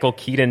got Michael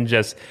Keaton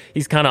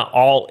he's kind of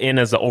all in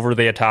as the over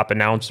the top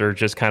announcer,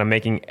 just kind of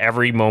making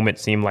every moment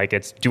seem like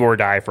it's do or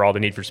die for all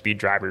the Need for Speed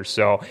drivers.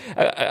 So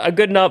a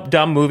good enough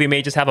dumb movie,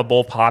 may just have a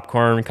bowl of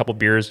popcorn, a couple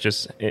beers,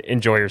 just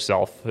enjoy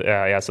yourself.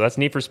 So that's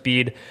Need for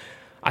Speed.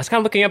 I was kind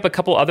of looking up a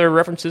couple other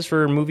references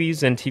for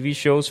movies and TV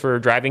shows for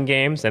driving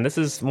games, and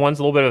one's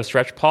a little bit of a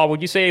stretch. Paul,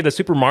 would you say the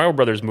Super Mario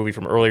Brothers movie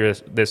from earlier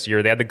this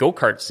year, they had the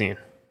go-kart scene?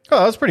 Oh,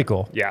 that was pretty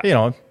cool.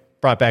 Yeah.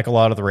 Brought back a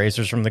lot of the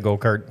racers from the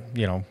go-kart,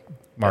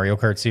 Mario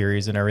Kart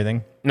series and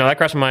everything. No, that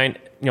crossed my mind.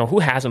 Who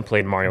hasn't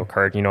played Mario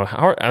Kart?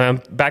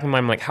 Back in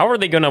my mind, I'm like, how are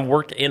they going to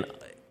work in?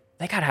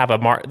 They got to have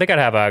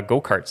a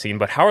go-kart scene,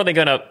 but how are they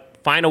going to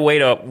find a way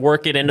to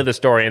work it into the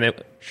story? And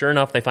sure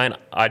enough, they find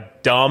a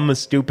dumb,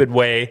 stupid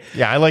way.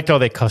 Yeah, I liked how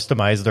they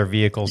customized their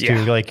vehicles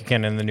too, like you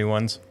can in the new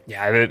ones.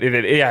 Yeah,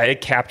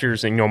 it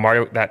captures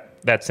Mario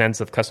that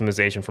sense of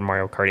customization from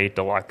Mario Kart 8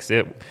 Deluxe.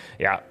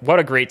 What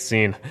a great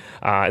scene.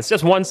 It's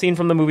just one scene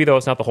from the movie, though.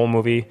 It's not the whole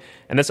movie.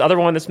 And this other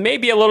one, this may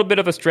be a little bit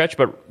of a stretch,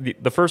 but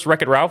the first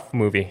Wreck-It Ralph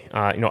movie,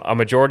 a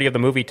majority of the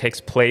movie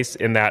takes place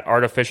in that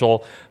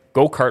artificial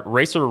go-kart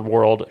racer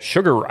world,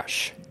 Sugar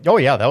Rush. Oh,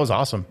 yeah, that was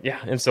awesome. Yeah,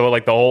 and so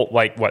like the whole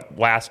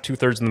last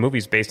 2/3 of the movie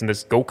is based in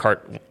this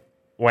go-kart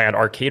land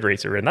arcade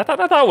racer, and I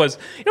thought it was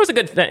it's a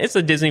good, it's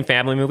a Disney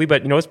family movie,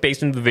 but it's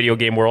based in the video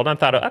game world. I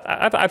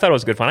thought it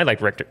was good fun. I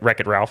liked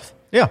Wreck-It Ralph.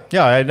 Yeah,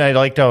 I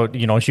liked how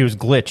she was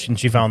glitch and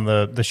she found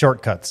the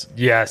shortcuts.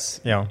 Yes,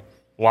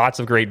 lots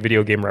of great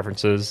video game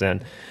references.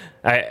 And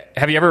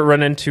have you ever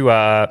run into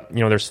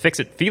there's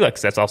Fix-It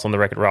Felix that's also in the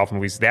Wreck-It Ralph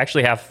movies. They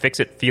actually have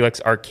Fix-It Felix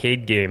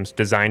arcade games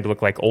designed to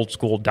look like old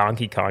school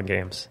Donkey Kong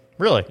games.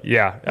 Really?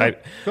 Yeah,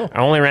 cool.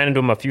 I only ran into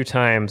them a few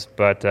times,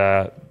 but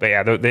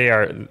yeah, they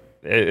are.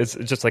 It's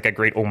just like a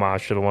great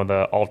homage to one of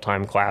the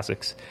all-time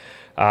classics.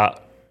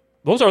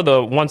 Those are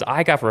the ones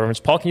I got for reference.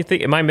 Paul, can you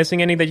think? Am I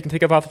missing any that you can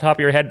think of off the top of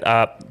your head?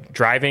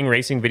 Driving,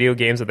 racing, video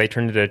games that they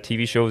turned into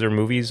TV shows or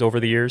movies over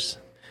the years.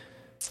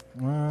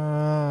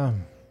 Yeah,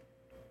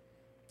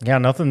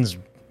 nothing's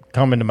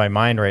coming to my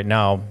mind right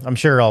now. I'm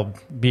sure I'll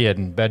be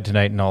in bed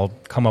tonight and I'll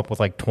come up with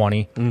like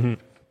 20. Mm-hmm.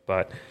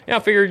 But I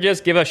figured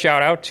just give a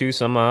shout out to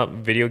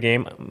some video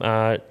game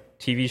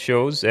TV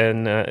shows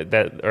and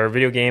that are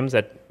video games,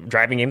 that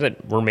driving games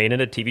that were made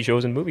into TV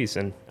shows and movies.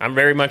 And I'm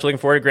very much looking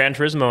forward to Gran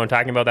Turismo and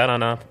talking about that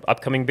on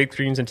upcoming big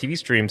screens and TV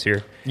streams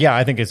here. Yeah,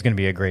 I think it's going to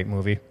be a great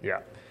movie. Yeah.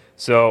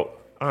 So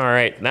All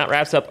right, and that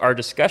wraps up our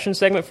discussion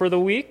segment for the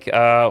week.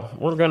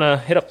 We're going to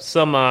hit up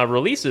some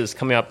releases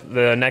coming up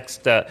the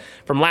next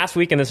from last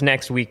week and this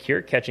next week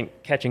here,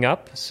 catching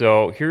up.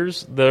 So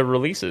here's the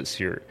releases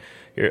here.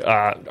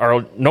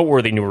 Are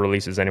noteworthy new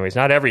releases anyways.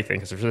 Not everything,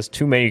 because there's just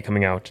too many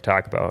coming out to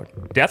talk about.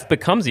 Death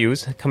Becomes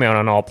You's coming out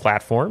on all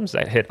platforms.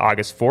 That hit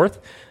August 4th.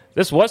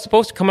 This was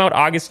supposed to come out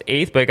August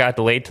 8th, but it got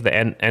delayed to the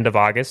end of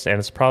August, and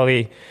it's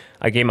probably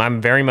a game I'm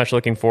very much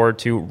looking forward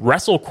to.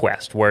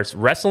 WrestleQuest, where it's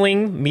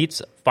wrestling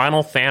meets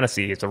Final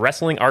Fantasy. It's a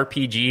wrestling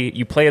RPG.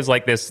 You play as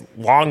like this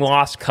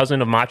long-lost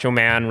cousin of Macho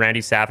Man, Randy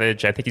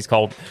Savage. I think he's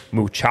called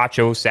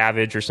Muchacho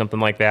Savage or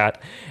something like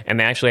that. And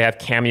they actually have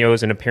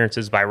cameos and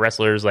appearances by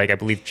wrestlers like, I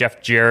believe,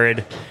 Jeff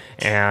Jarrett,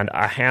 and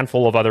a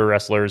handful of other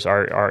wrestlers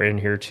are in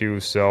here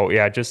too. So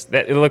yeah, just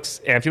it looks.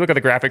 And if you look at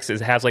the graphics,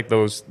 it has like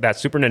that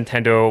Super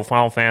Nintendo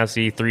Final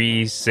Fantasy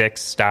 3-6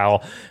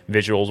 style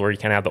visuals where you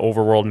kind of have the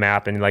overworld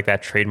map and like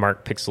that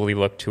trademark pixely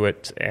look to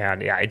it.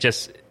 And yeah,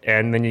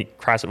 and then you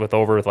cross it with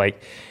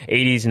like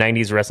 80s,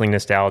 90s wrestling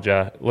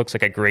nostalgia. It looks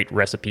like a great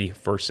recipe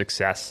for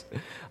success.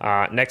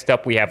 Next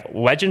up, we have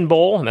Legend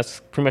Bowl, and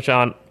that's pretty much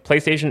on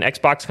PlayStation,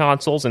 Xbox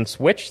consoles, and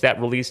Switch. That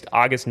released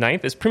August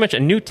 9th. It's pretty much a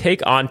new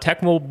take on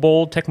Tecmo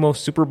Bowl, Tecmo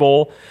Super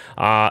Bowl.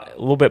 A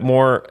little bit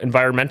more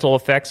environmental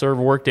effects are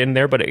worked in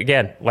there, but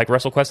again, like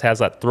WrestleQuest has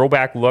that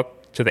throwback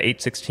look to the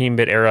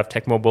 8/16-bit era of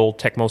Tecmo Bowl,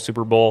 Tecmo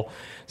Super Bowl.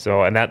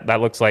 So, and that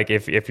looks like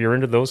if you're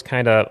into those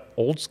kind of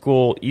old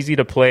school, easy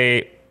to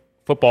play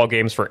football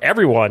games for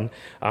everyone,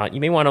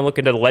 you may want to look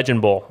into the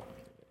Legend Bowl.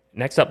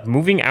 Next up,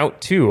 Moving Out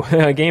 2,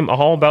 a game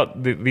all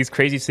about these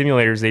crazy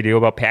simulators they do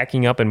about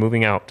packing up and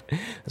moving out.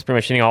 It's pretty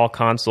much hitting all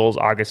consoles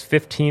August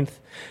 15th.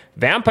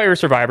 Vampire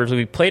Survivors,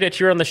 we played it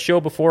here on the show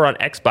before on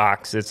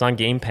Xbox. It's on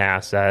Game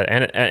Pass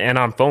and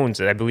on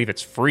phones. I believe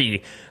it's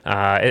free,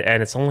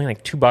 and it's only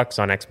like $2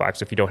 on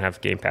Xbox if you don't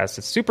have Game Pass.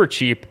 It's super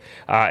cheap.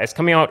 It's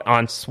coming out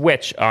on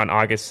Switch on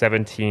August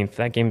 17th.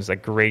 That game is a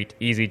great,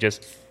 easy,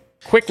 just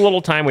quick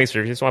little time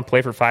waster. If you just want to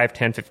play for 5,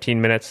 10, 15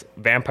 minutes,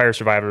 Vampire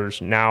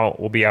Survivors now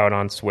will be out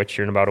on Switch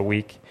here in about a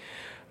week.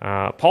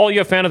 Paul,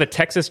 you a fan of the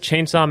Texas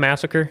Chainsaw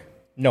Massacre?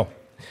 No,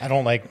 I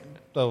don't like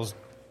those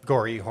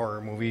gory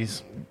horror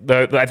movies.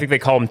 I think they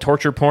call them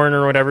torture porn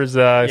or whatever.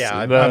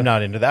 I'm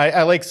not into that.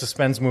 I like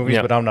suspense movies,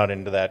 but I'm not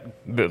into that.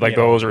 Like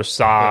those or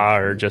Saw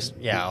or just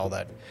all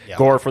that. Yeah.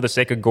 Gore for the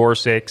sake of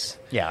gore's sakes.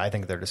 Yeah, I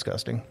think they're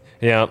disgusting.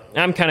 Yeah,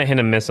 I'm kind of hit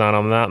and miss on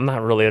them. They're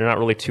not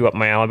really too up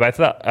my alley. But I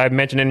thought I'd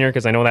mention in here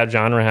because I know that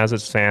genre has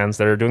its fans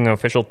that are doing an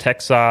official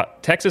Texas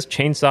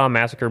Chainsaw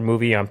Massacre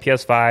movie on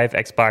PS5,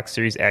 Xbox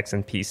Series X,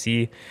 and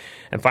PC.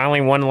 And finally,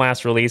 one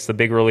last release, the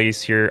big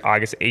release here,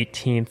 August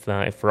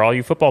 18th. For all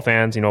you football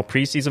fans,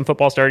 preseason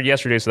football started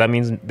yesterday, so that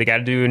means they got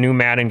to do a new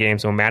Madden game.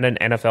 So Madden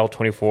NFL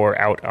 24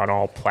 out on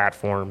all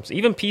platforms.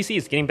 Even PC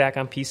is getting back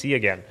on PC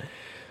again.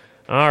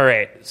 All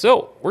right,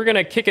 so we're going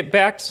to kick it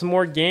back to some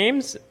more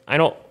games.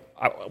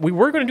 We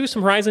were going to do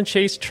some Horizon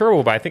Chase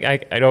Turbo, but I think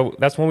I know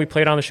that's one we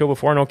played on the show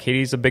before. I know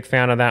Katie's a big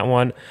fan of that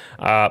one,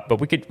 but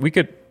we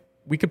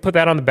could put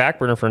that on the back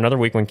burner for another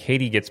week when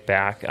Katie gets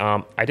back.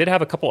 I did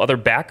have a couple other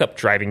backup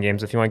driving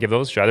games if you want to give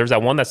those a shot. There's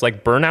that one that's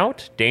like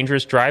Burnout,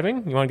 Dangerous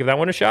Driving. You want to give that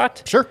one a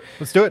shot? Sure,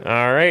 let's do it.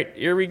 All right,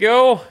 here we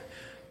go.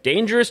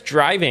 Dangerous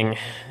Driving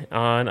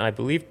on, I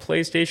believe,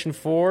 PlayStation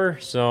 4.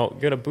 So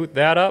going to boot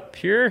that up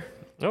here.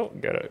 Oh,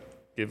 got to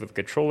give the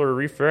controller a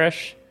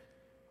refresh.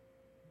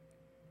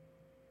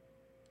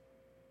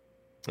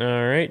 All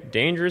right,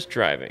 Dangerous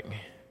Driving.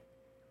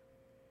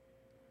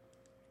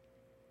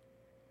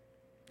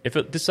 If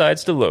it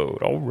decides to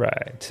load, all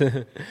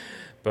right.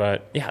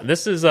 But yeah,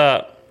 this is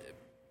a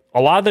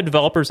lot of the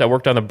developers that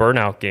worked on the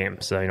Burnout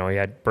games. So, you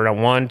had Burnout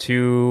 1,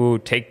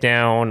 2,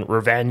 Takedown,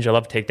 Revenge. I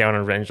love Takedown and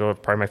Revenge. They're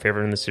probably my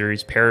favorite in the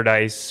series.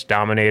 Paradise,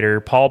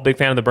 Dominator. Paul, big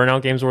fan of the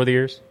Burnout games over the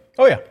years?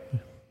 Oh, yeah.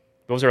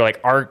 Those are like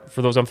art,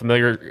 for those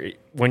unfamiliar.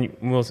 When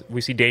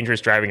we see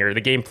Dangerous Driving here,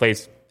 the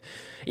gameplay's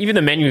even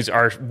the menus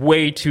are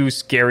way too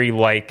scary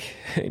like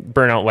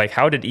Burnout. Like,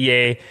 how did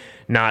EA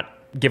not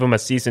give them a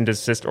cease and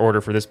desist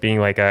order for this being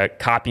like a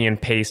copy and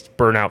paste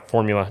Burnout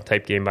formula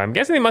type game? But I'm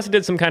guessing they must have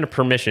did some kind of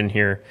permission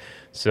here.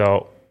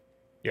 So,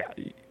 yeah.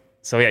 You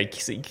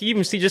can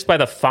even see just by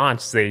the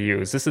fonts they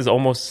use. This is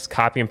almost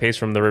copy and paste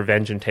from the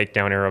Revenge and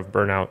Takedown era of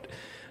Burnout.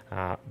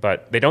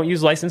 But they don't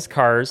use licensed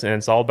cars, and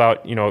it's all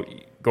about,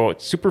 go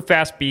at super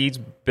fast speeds,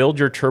 build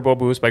your turbo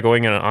boost by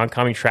going in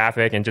oncoming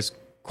traffic, and just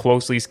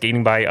closely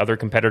skating by other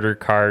competitor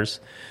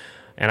cars.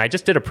 And I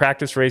just did a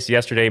practice race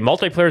yesterday.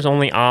 Multiplayer is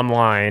only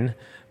online,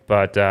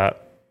 but I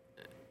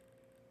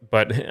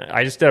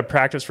just did a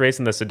practice race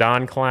in the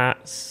sedan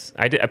class.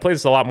 I played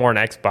this a lot more on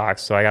Xbox,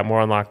 so I got more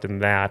unlocked in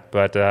that.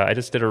 But I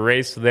just did a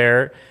race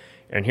there.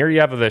 And here you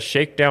have the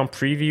Shakedown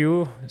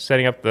preview,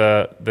 setting up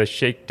the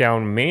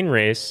Shakedown main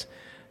race.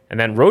 And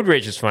then Road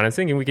Rage is fun. I'm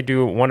thinking we could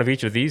do one of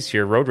each of these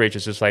here. Road Rage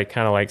is just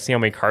kind of see how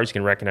many cars you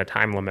can wreck in a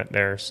time limit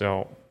there.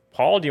 So,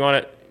 Paul, do you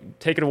want to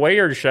take it away,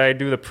 or should I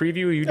do the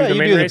preview? You do the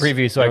main race? The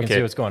preview so I can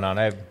see what's going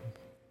on.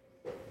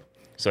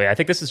 So, yeah, I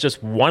think this is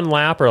just one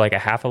lap or like a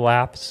half a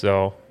lap.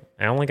 So,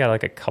 I only got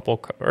like a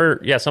couple, some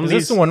Is of this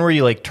these. the one where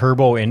you like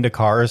turbo into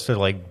cars to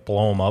like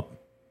blow them up?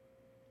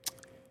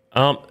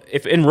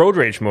 If in road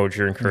rage mode,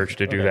 you're encouraged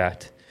to do Okay.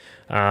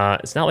 that.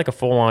 It's not like a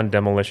full-on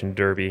demolition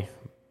derby.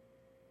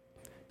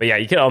 But yeah,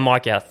 you can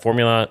unlock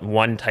Formula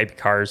One type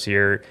cars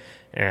here,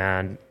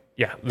 and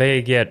yeah,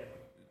 they get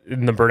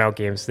in the Burnout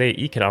games.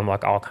 You can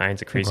unlock all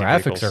kinds of crazy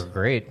Graphics vehicles. are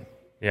great.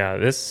 Yeah,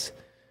 this.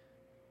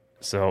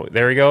 So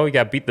there we go. You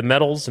got Beat the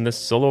Metals and this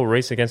solo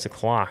race against the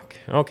clock.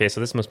 Okay, so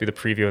this must be the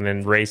preview, and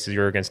then race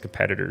you're against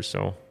competitors.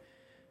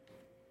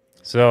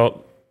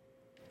 So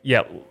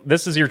yeah,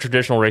 this is your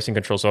traditional racing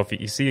control. So if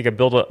you see you get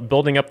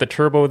building up the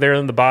turbo there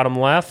in the bottom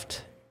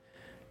left,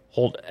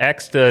 hold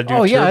X to do.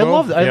 Oh yeah,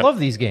 turbo. I love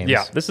these games.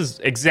 Yeah, this is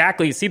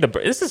exactly. See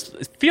this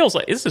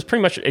is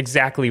pretty much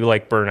exactly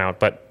like Burnout,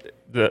 but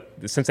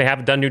since they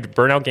haven't done new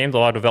Burnout games, a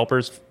lot of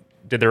developers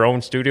did their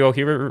own studio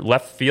here.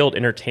 Left Field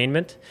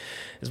Entertainment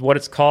is what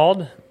it's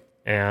called,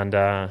 and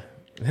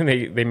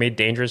they made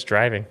Dangerous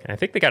Driving. I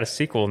think they got a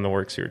sequel in the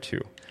works here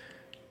too.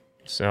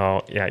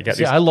 So yeah, you got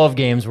See, these. I love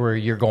games where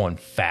you're going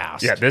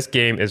fast. Yeah, this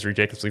game is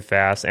ridiculously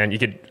fast,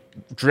 and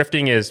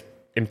drifting is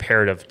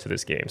imperative to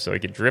this game. So you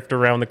could drift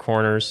around the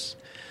corners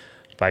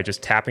by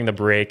just tapping the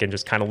brake and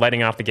just kind of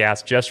letting off the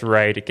gas just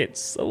right. It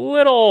gets a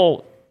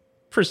little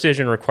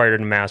precision required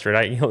to master it.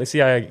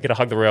 I get to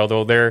hug the rail,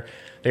 though.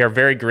 They are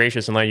very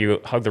gracious and let you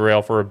hug the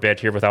rail for a bit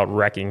here without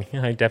wrecking.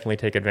 I definitely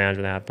take advantage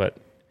of that, but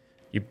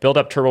you build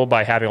up turbo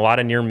by having a lot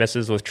of near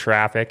misses with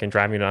traffic and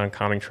driving into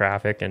oncoming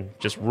traffic and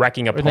just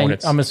wrecking And then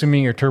opponents. I'm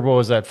assuming your turbo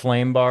is that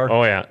flame bar.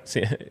 Oh, yeah.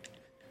 See,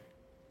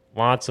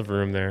 lots of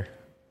room there.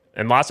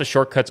 And lots of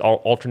shortcuts,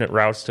 alternate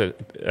routes to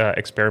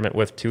experiment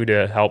with, too,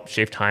 to help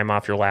shave time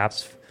off your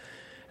laps.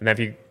 And then if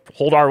you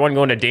hold R1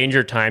 going to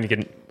danger time, you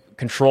can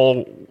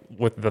control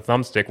with the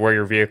thumbstick where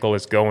your vehicle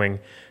is going.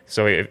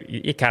 So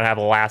you kind of have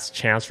a last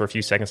chance for a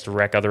few seconds to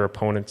wreck other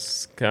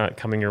opponents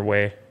coming your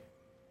way.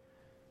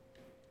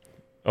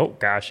 Oh,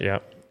 gosh, yeah.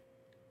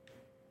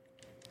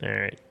 All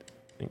right.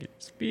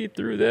 Speed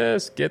through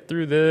this, get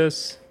through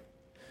this.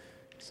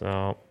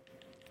 So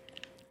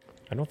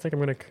I don't think I'm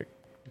going to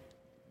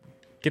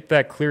get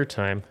that clear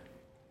time.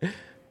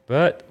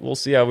 But we'll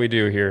see how we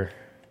do here.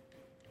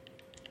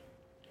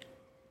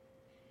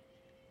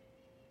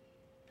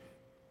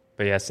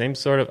 But yeah, same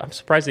sort of. I'm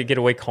surprised they get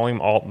away calling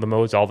them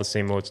all the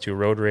same modes too.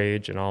 Road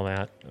rage and all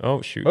that.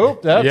 Oh shoot! Oh,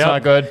 that's Yep.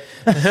 not good.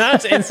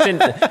 That's instant.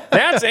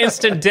 That's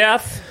instant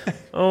death.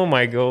 Oh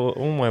my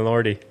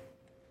lordy.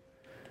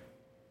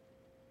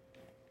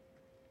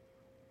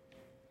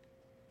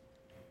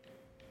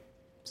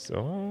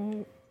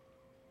 So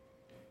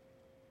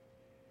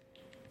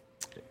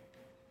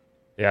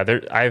yeah,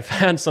 I've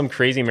had some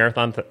crazy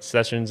marathon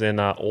sessions in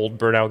old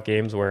Burnout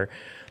games where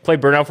I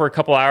played Burnout for a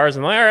couple hours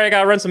and I'm like, all right, I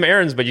gotta run some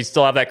errands, but you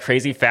still have that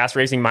crazy fast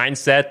racing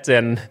mindset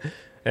and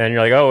you're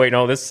like, oh wait,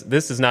 no, this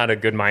is not a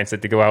good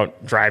mindset to go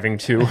out driving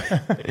to.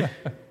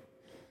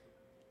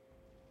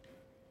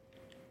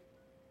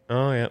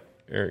 Oh yeah.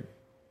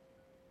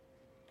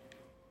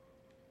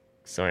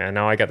 So yeah,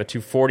 now I got the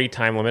 240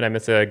 time limit. I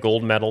missed a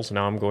gold medal, so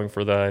now I'm going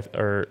for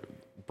the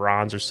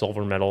bronze or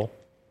silver medal.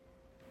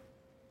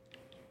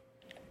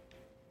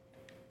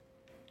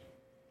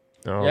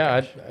 Oh,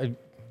 Yeah,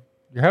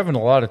 you're having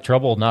a lot of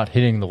trouble not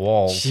hitting the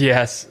walls.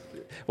 yes.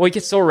 Well, you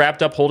get so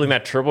wrapped up holding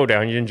that turbo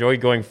down, you enjoy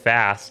going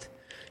fast.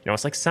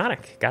 It's like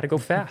Sonic. Got to go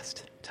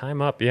fast.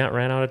 Time up. Yeah,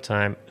 ran out of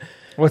time.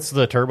 What's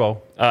the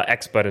turbo?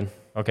 X button.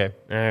 Okay.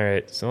 All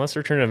right, so let's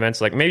return to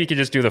events. Like maybe you could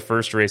just do the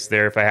first race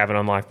there if I haven't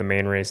unlocked the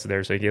main race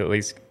there, so you can at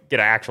least get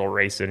an actual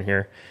race in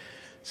here.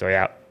 So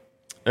yeah,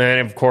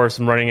 and of course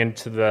I'm running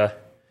into the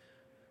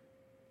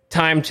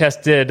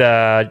time-tested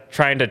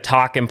trying to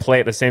talk and play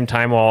at the same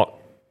time while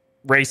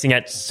racing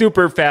at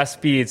super fast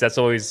speeds. That's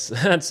always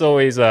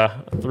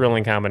a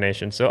thrilling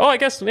combination. So I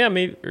guess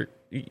maybe.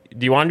 Do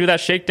you want to do that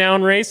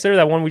shakedown race there,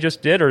 that one we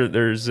just did, or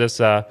there's this?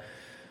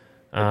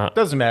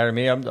 Doesn't matter to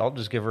me. I'll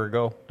just give her a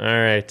go. All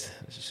right,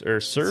 or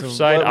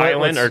Surfside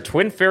Island, or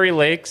Twin Ferry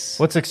Lakes.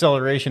 What's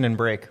acceleration and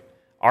brake?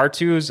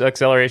 R2's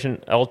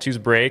acceleration, L2's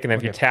brake, and then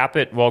if you tap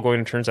it while going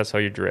in turns, that's how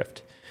you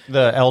drift.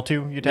 The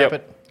L2, you tap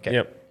it? Okay.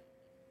 Yep.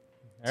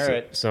 All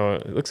right. So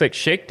it looks like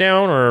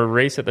shakedown or a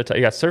race at the top.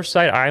 You got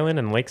Surfside Island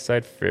and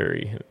Lakeside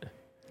Ferry.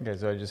 Okay,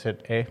 so I just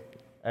hit A,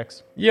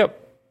 X.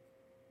 Yep.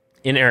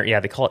 In air, yeah,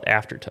 they call it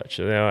aftertouch.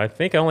 So I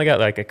think I only got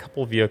like a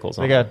couple vehicles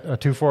on. I got a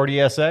 240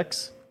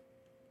 SX.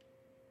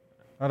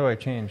 How do I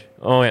change?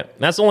 Oh yeah,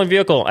 that's the only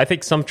vehicle. I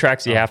think some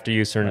tracks you have to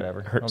use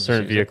whatever. I'll just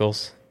certain use it.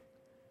 vehicles.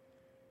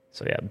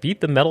 So yeah,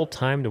 beat the medal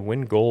time to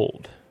win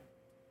gold.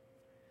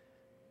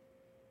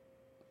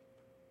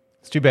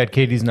 It's too bad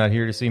Katie's not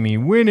here to see me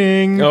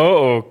winning.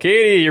 Oh,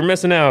 Katie, you're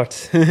missing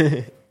out.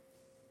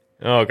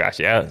 Oh gosh,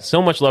 yeah, so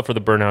much love for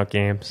the Burnout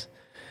games.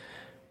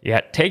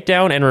 Yeah,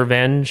 takedown and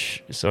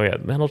revenge. So yeah,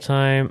 medal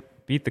time,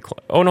 beat the.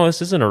 Oh no,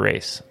 this isn't a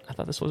race. I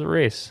thought this was a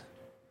race.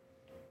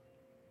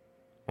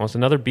 Well, it's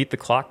another beat the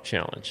clock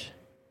challenge.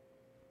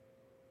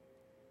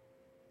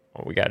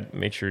 Oh, we got to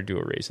make sure to do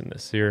a race in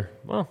this here.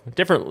 Well,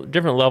 different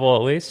level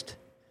at least.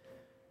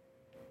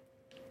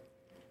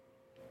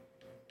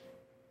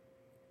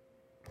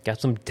 Got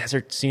some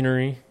desert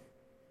scenery.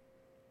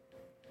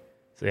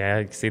 So yeah,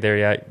 you can see there,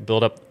 yeah,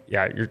 build up.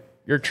 Yeah,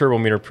 your turbo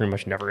meter pretty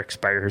much never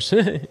expires.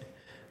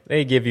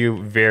 They give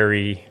you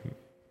very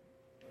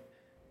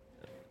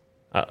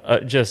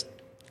just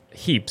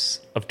heaps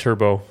of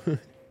turbo. And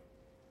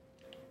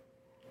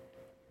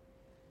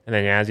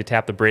then yeah, as you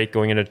tap the brake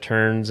going into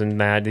turns and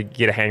that, you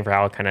get a hang for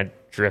how it kind of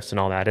drifts and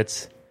all that.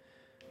 It's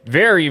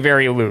very,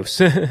 very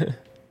loose. I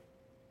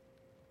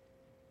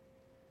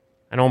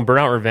know in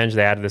Burnout Revenge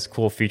they added this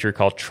cool feature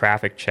called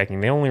traffic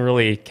checking. They only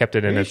really kept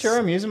it in Are you sure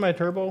I'm using my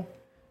turbo?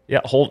 Yeah,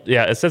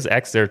 it says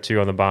X there too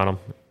on the bottom.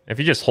 If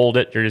you just hold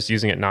it, you're just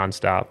using it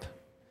nonstop.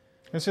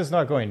 It's just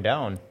not going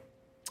down.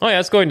 Oh yeah,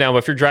 it's going down, but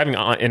if you're driving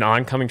in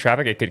oncoming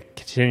traffic, it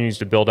continues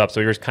to build up, so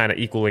you're just kind of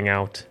equaling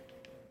out.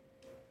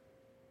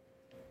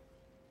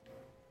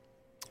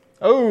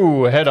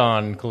 Oh,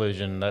 head-on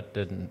collision. That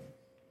didn't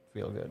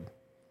feel good.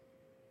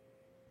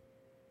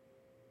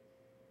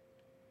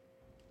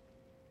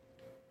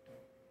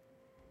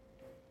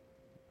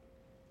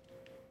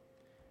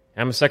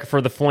 I'm a sucker for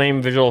the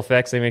flame visual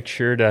effects. They make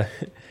sure to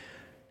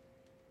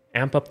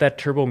amp up that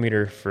turbo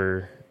meter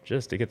for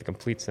just to get the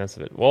complete sense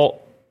of it.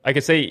 Well, I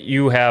could say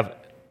you have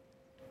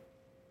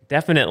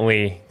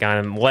definitely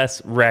gotten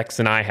less wrecks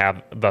than I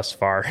have thus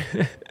far.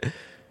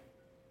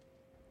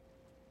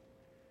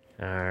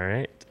 All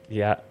right.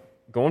 Yeah.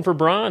 Going for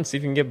bronze. See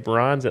if you can get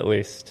bronze at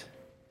least.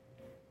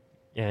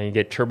 Yeah, you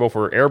get turbo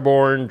for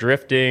airborne,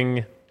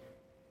 drifting.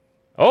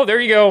 Oh, there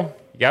you go.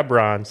 You got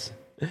bronze.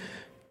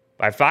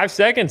 By 5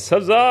 seconds.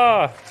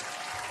 Huzzah!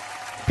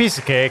 Piece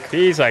of cake.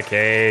 Piece of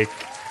cake.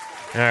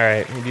 All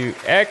right, we do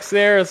X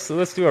there. So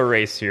let's do a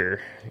race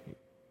here.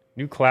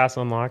 New class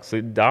unlocked.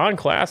 So Dawn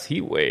class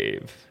Heat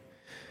Wave.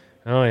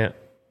 Oh yeah.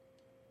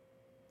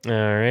 All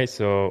right,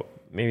 so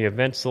maybe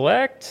event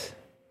select.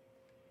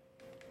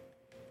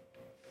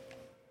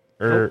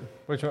 Or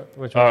Which one?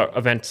 Which one?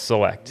 event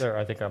select. There,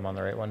 I think I'm on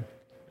the right one.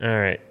 All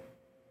right.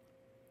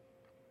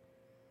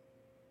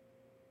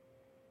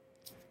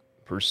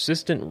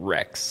 Persistent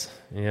wrecks.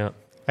 Yeah.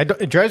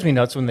 It drives me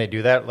nuts when they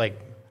do that. Like,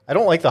 I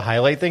don't like the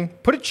highlight thing.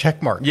 Put a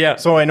check mark. Yeah.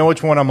 So I know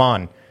which one I'm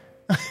on.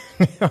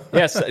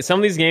 Yes, some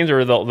of these games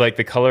are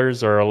the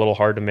colors are a little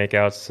hard to make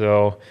out.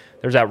 So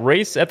there's that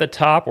race at the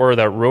top, or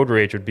that road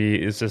rage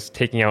is just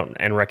taking out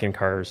and wrecking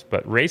cars.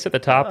 But race at the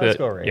top, Let's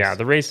go race. Yeah,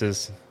 the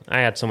races. I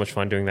had so much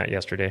fun doing that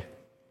yesterday.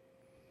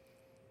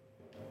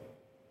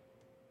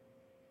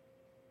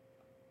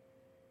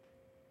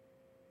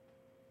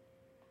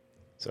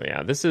 So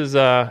yeah, this is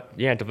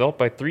developed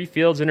by Three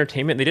Fields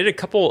Entertainment. They did a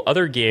couple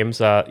other games.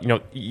 You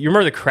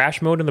remember the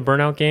crash mode in the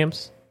Burnout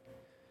games?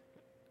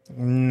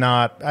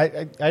 Not.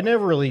 I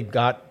never really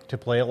got to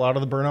play a lot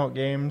of the Burnout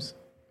games.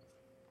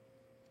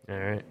 All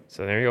right,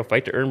 so there you go.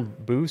 Fight to earn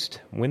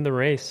boost, win the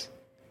race.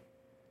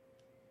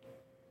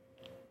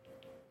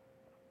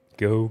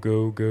 Go,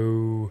 go,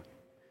 go.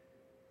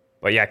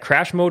 But yeah,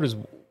 crash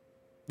mode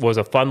was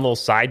a fun little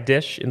side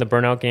dish in the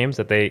Burnout games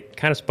that they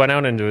kind of spun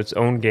out into its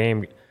own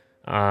game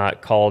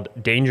called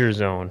Danger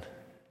Zone,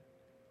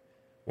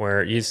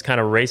 where you just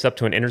kind of race up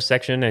to an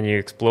intersection and you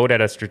explode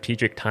at a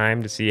strategic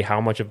time to see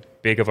how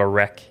big of a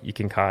wreck you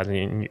can cause,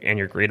 and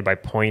you're graded by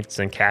points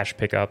and cash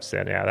pickups,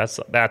 and yeah,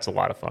 that's a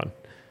lot of fun.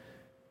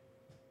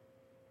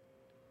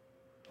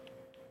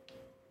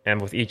 And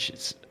with each,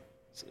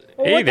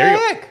 What the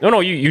heck? No,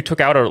 you took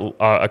out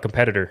a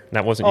competitor.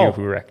 That wasn't you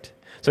who wrecked.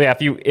 So yeah,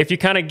 if you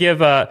kind of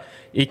give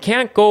you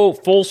can't go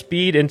full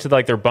speed into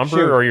like their bumper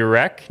Sure. or your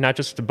wreck, not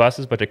just to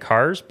buses but to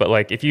cars. But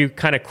like if you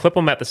kind of clip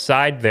them at the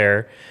side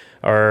there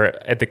or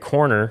at the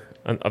corner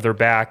of their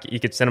back, you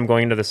could send them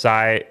going into the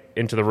side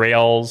into the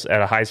rails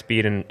at a high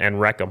speed and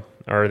wreck them,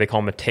 or they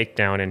call them a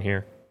takedown in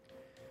here.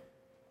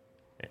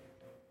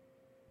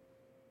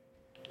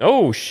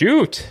 Oh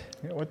shoot!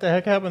 What the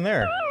heck happened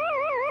there?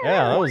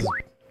 Yeah, that was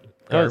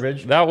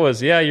garbage. That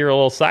was you're a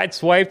little side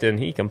swiped, and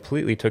he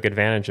completely took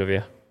advantage of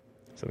you.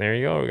 So there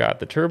you go. We got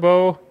the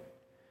turbo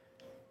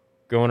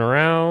going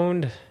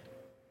around.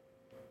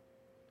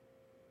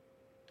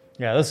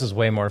 Yeah, this is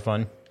way more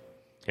fun.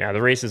 Yeah,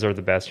 the races are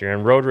the best here,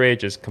 and road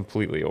rage is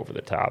completely over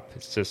the top.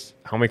 It's just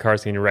how many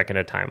cars can you wreck in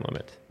a time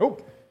limit? Oh,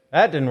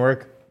 that didn't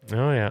work.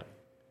 Oh yeah,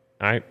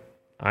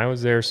 I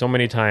was there so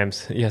many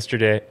times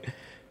yesterday.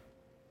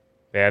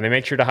 Yeah, they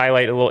make sure to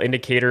highlight a little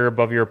indicator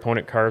above your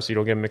opponent car so you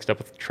don't get mixed up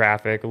with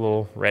traffic. A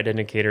little red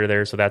indicator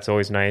there, so that's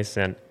always nice.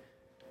 And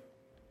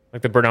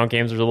like the Burnout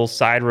games, there's a little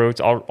side roads,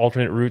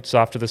 alternate routes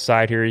off to the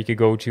side here you could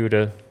go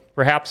to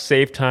perhaps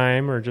save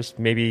time or just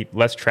maybe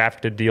less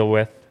traffic to deal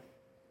with.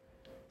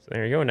 So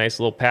there you go, nice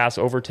little pass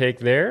overtake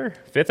there.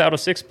 5th out of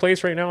 6th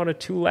place right now out of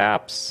 2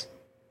 laps.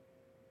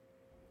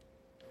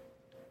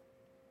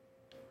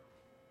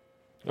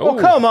 Oh,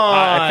 come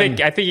on! I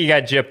think you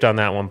got gypped on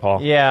that one,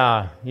 Paul.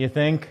 Yeah, you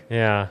think?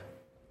 Yeah.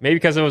 Maybe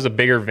because it was a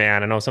bigger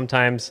van. I know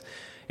sometimes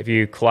if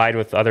you collide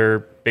with other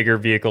bigger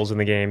vehicles in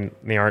the game,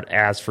 they aren't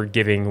as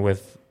forgiving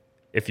with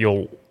if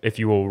you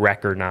will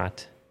wreck or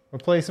not.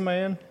 What place am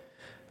I in?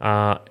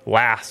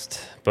 Last.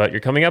 But you're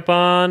coming up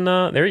on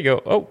there you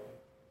go. Oh.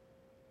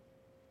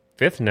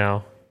 5th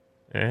now.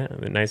 Yeah,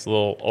 a nice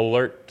little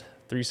alert.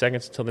 3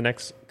 seconds till the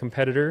next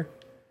competitor.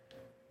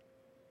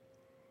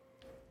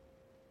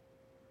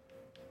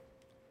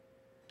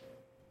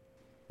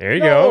 There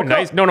you go.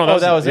 Nice. No,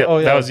 that was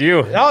you.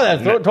 Oh,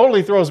 that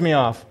totally throws me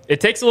off. It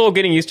takes a little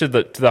getting used to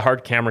the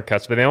hard camera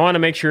cuts, but they want to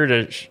make sure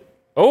to.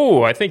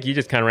 I think you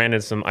just kind of ran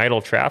into some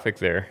idle traffic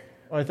there.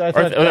 Well, I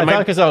thought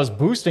because I was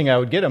boosting, I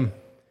would get him.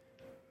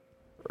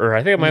 Or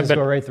I think it might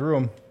go right through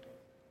him.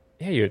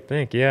 Yeah, you'd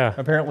think. Yeah.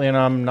 Apparently, and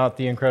I'm not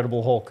the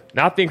Incredible Hulk.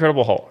 Not the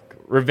Incredible Hulk.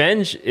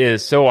 Revenge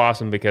is so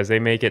awesome because they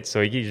make it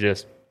so you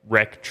just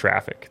wreck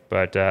traffic,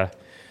 but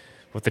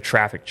with the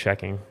traffic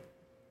checking.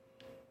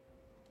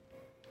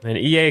 And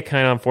EA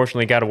kind of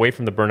unfortunately got away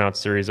from the Burnout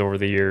series over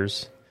the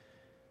years.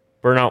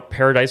 Burnout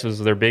Paradise was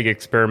their big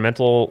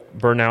experimental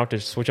Burnout to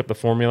switch up the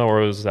formula,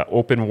 or it was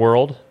open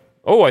world.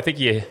 Oh, I think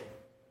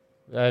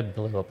that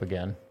blew up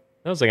again.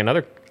 That was like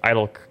another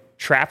idle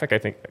traffic, I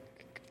think,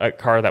 a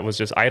car that was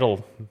just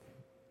idle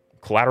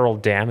collateral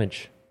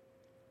damage.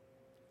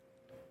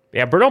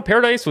 Yeah, Burnout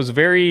Paradise was a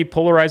very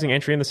polarizing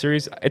entry in the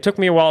series. It took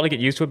me a while to get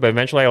used to it, but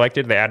eventually I liked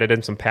it. They added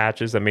in some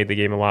patches that made the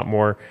game a lot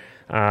more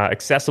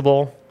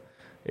accessible.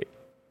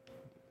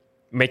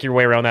 Making your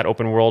way around that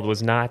open world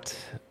was not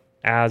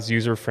as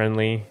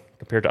user-friendly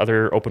compared to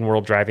other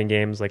open-world driving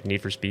games like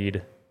Need for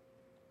Speed.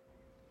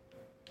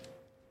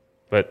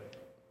 But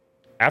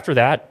after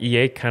that,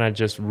 EA kind of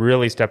just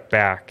really stepped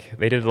back.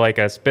 They did like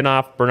a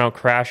spin-off Burnout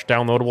Crash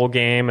downloadable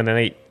game, and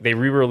then they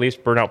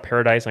re-released Burnout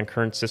Paradise on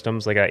current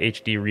systems like a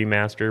HD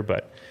remaster,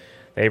 but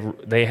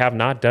they have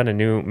not done a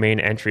new main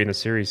entry in the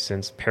series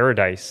since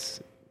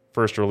Paradise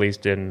first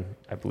released in,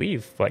 I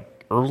believe,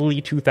 like early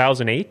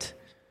 2008.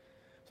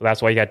 So that's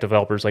why you got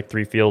developers like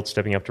 3 Fields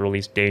stepping up to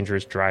release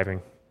Dangerous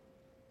Driving.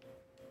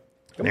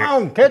 Come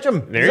on, catch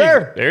him.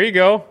 There you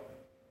go.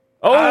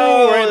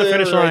 Oh, right in the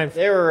finish line.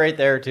 They were right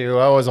there, too.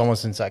 I was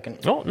almost in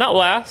second. No, not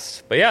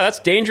last. But yeah, that's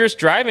Dangerous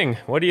Driving.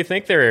 What do you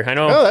think there? I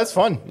know. Oh, that's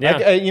fun.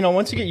 Yeah.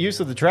 Once you get used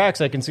to the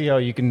tracks, I can see how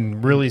you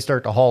can really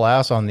start to haul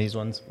ass on these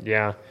ones.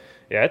 Yeah.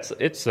 Yeah,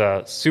 it's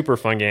a super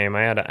fun game.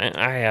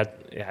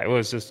 It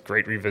was just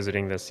great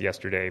revisiting this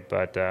yesterday.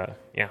 But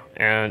yeah,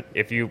 and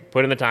if you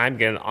put in the time, you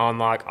can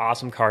unlock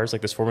awesome cars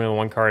like this Formula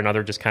One car and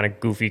other just kind of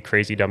goofy,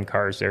 crazy, dumb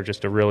cars. They're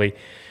just I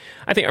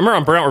remember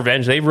on Burnout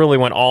Revenge, they really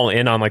went all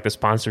in on like the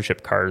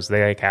sponsorship cars.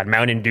 They like had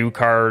Mountain Dew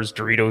cars,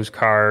 Doritos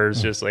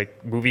cars, just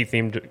like movie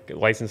themed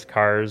licensed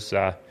cars.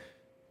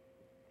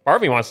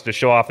 Barbie wants to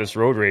show off this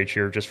road rage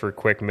here just for a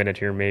quick minute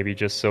here, maybe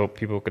just so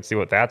people could see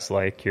what that's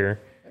like here.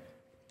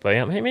 But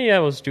yeah, maybe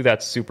let's do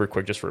that super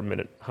quick just for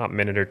a hot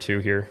minute or two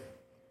here.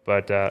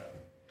 But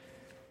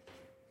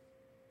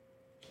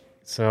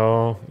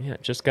so yeah,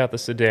 just got the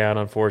sedan,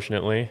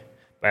 unfortunately.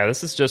 But yeah,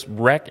 this is just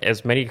wreck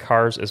as many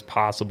cars as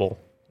possible.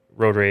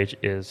 Road Rage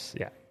is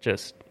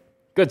just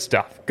good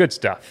stuff. Good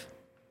stuff.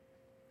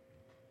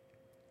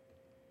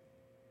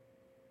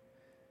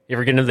 You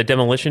ever get into the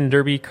Demolition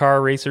Derby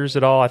car racers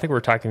at all? I think we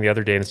were talking the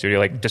other day in the studio,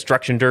 like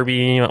Destruction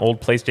Derby,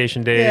 old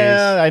PlayStation days.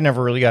 Yeah, I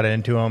never really got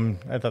into them.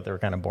 I thought they were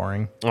kind of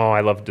boring. Oh,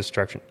 I love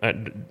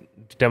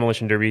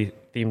Demolition Derby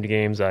themed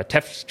games.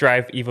 Test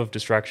Drive Eve of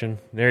Destruction.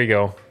 There you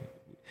go.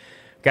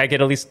 Got to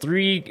get at least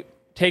 3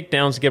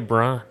 takedowns to get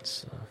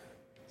bronze.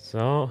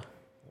 So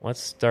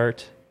let's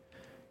start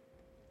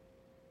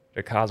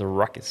to cause a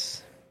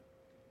ruckus.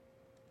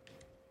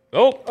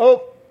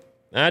 Oh,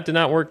 that did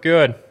not work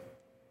good.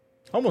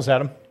 Almost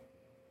had him.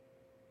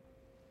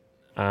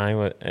 I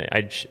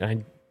a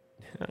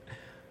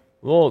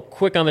little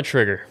quick on the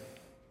trigger.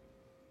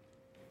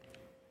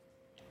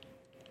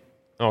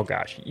 Oh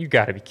gosh, you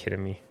got to be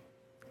kidding me!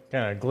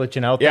 Kind of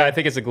glitching out there. Yeah, I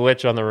think it's a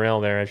glitch on the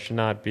rail there. I should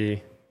not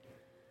be.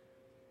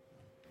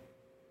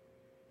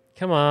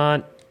 Come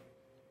on.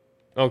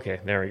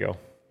 Okay, there we go.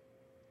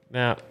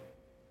 Now,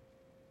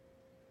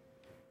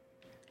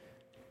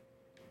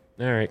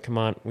 all right, come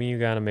on. You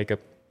got to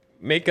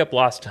make up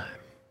lost time.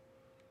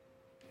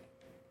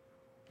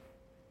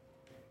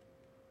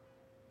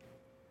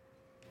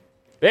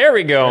 There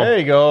we go. There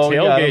you go.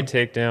 Tailgate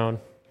takedown.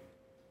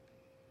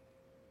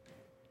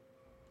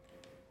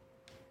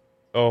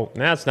 Oh,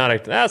 that's not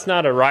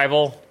a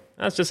rival.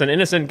 That's just an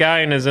innocent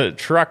guy in his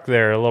truck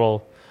there, a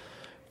little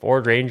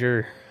Ford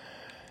Ranger.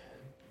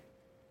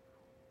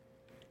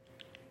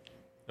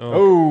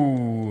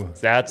 Oh,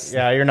 that's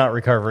you're not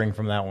recovering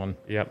from that one.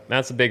 Yep,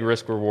 that's a big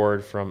risk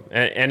reward from.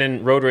 And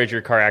in Road Rage,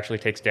 your car actually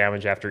takes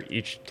damage after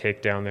each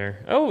takedown there.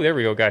 Oh, there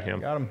we go. Got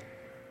him. Got him.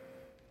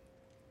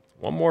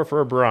 One more for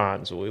a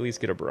bronze. We'll at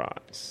least get a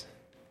bronze.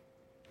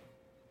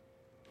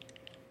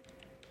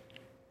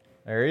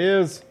 There he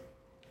is.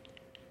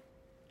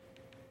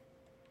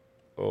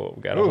 Oh,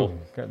 got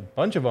a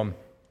bunch of them.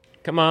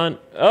 Come on.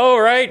 Oh,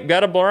 right.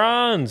 Got a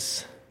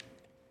bronze.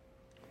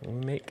 We'll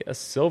make a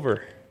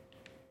silver.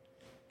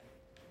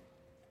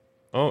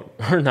 Oh,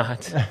 or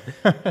not.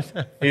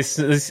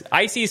 These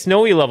icy,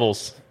 snowy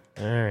levels.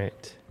 All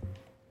right.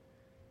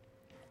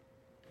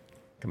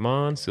 Come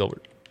on,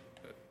 silver.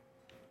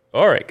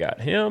 All right, got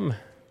him.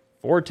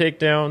 4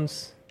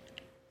 takedowns.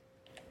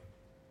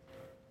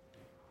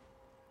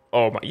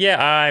 Oh my!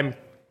 Yeah,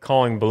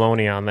 calling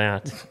baloney on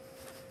that.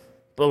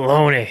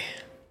 Baloney.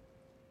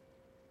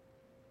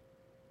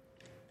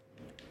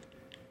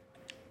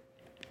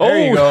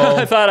 There you go.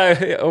 I thought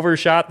I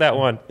overshot that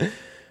one.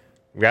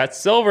 We got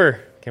silver.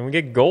 Can we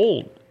get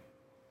gold?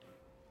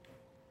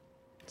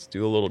 Let's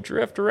do a little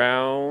drift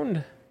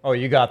around. Oh,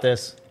 you got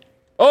this.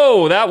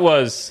 Oh,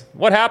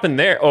 what happened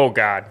there? Oh,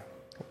 God.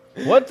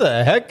 What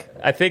the heck?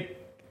 I think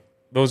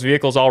those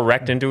vehicles all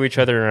wrecked into each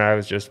other, and I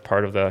was just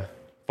part of the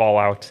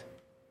fallout.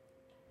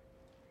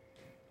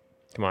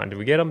 Come on, do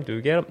we get them?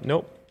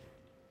 Nope.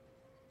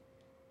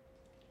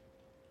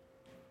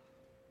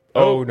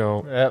 Oh,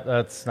 no. Yep,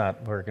 that's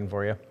not working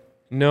for you.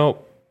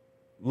 Nope.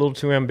 A little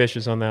too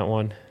ambitious on that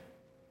one.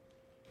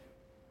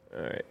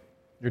 All right.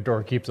 Your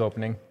door keeps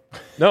opening.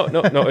 No,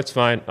 it's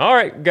fine. All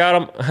right,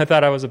 got him. I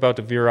thought I was about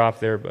to veer off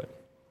there, but...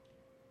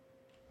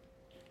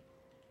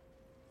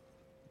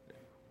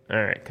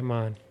 All right, come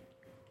on.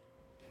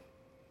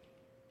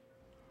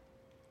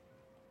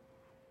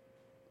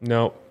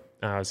 Nope.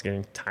 I was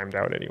getting timed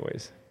out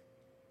anyways.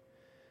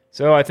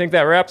 So I think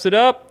that wraps it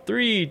up.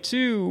 3,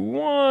 2,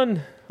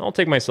 1. I'll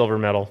take my silver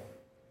medal.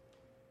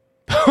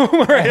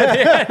 Right at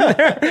the end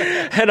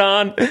there. Head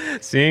on.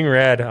 Seeing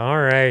red. All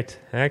right.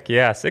 Heck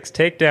yeah. 6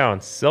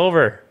 takedowns.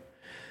 Silver.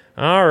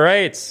 All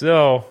right.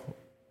 So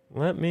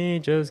let me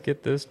just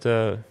get this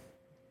to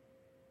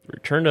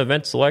return to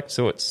event select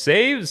so it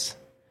saves.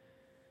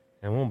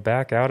 And we'll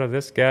back out of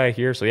this guy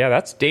here. So yeah,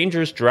 that's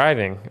dangerous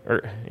driving.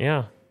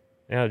 Yeah,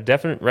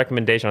 definite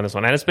recommendation on this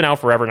one. And it's been out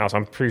forever now, so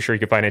I'm pretty sure you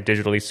can find it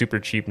digitally super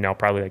cheap now,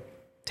 probably like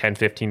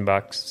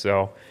 $10-15.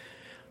 So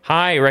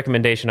high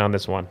recommendation on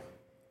this one.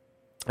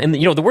 And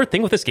the weird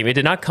thing with this game, it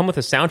did not come with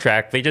a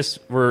soundtrack. They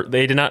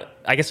did not,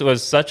 I guess it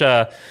was such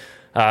a,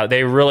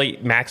 they really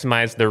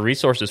maximized their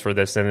resources for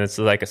this. And it's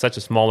like such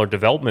a smaller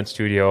development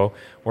studio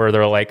where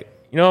they're like,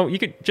 you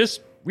could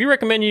we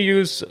recommend you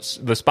use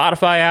the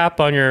Spotify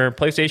app on your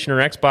PlayStation or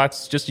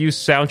Xbox. Just use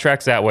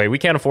soundtracks that way. We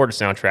can't afford a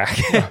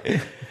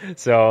soundtrack.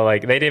 So they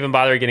didn't even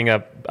bother getting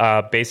a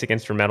basic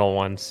instrumental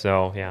one.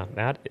 So yeah,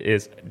 that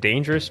is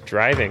dangerous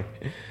driving.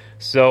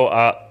 So,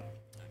 I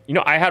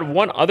had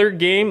one other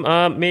game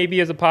maybe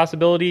as a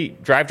possibility,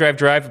 Drive.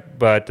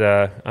 But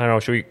I don't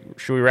know.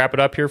 Should we wrap it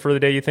up here for the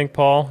day? You think,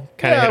 Paul?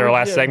 Kind of hit our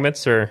last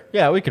segments, or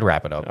yeah, we could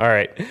wrap it up. All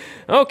right.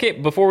 Okay.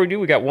 Before we do,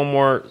 we got one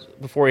more.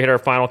 Before we hit our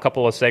final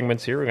couple of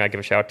segments here, we're gonna give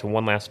a shout out to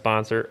one last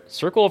sponsor,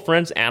 Circle of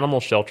Friends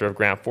Animal Shelter of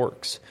Grand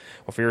Forks.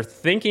 Well, if you're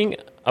thinking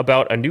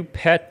about a new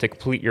pet to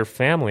complete your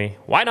family,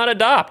 why not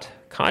adopt?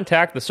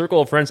 Contact the Circle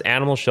of Friends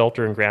Animal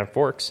Shelter in Grand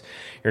Forks.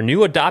 Your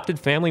new adopted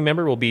family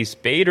member will be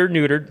spayed or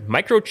neutered,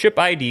 microchip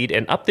ID'd,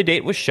 and up to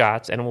date with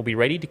shots, and will be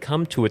ready to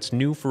come to its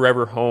new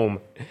forever home.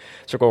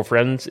 Circle of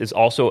Friends is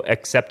also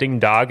accepting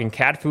dog and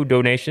cat food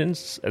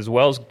donations, as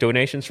well as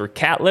donations for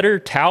cat litter,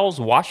 towels,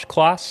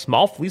 washcloths,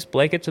 small fleece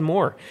blankets, and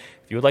more.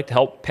 If you would like to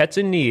help pets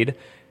in need,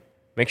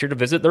 make sure to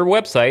visit their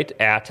website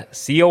at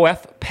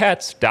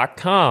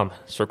cofpets.com.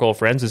 Circle of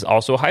Friends is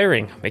also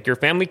hiring. Make your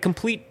family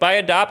complete by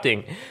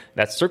adopting.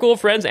 That's Circle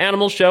of Friends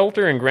Animal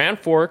Shelter in Grand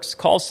Forks.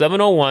 Call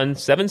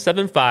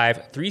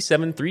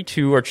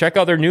 701-775-3732 or check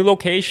out their new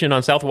location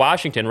on South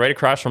Washington, right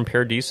across from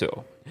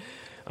Paradiso.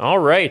 All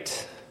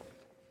right.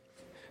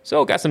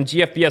 So, got some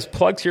GFBS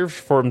plugs here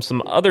from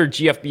some other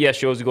GFBS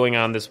shows going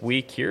on this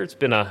week here. It's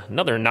been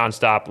another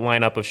nonstop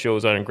lineup of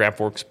shows on Grand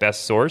Forks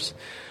Best Source.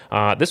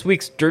 This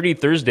week's Dirty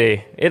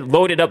Thursday, it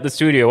loaded up the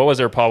studio. What was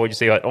there, Paul? Would you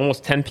say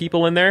almost 10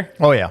 people in there?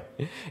 Oh, yeah.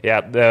 Yeah,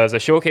 there was a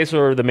showcase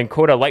for the Minn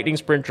Kota Lightning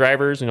Sprint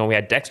drivers. We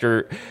had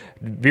Dexter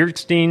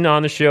Vierstein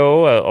on the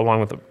show, along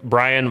with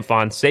Brian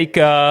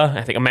Fonseca.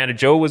 I think Amanda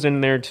Joe was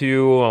in there,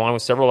 too, along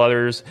with several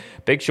others.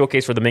 Big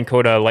showcase for the Minn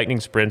Kota Lightning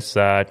Sprints.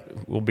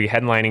 Will be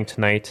headlining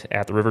tonight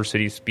at the River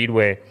City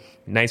Speedway.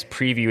 Nice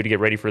preview to get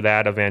ready for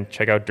that event.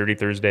 Check out Dirty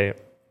Thursday.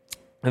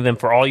 And then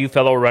for all you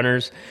fellow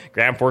runners,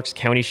 Grand Forks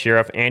County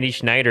Sheriff Andy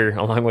Schneider,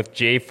 along with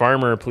Jay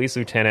Farmer, Police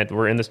Lieutenant,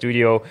 were in the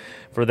studio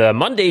for the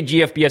Monday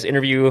GFBS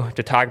interview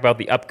to talk about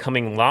the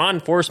upcoming Law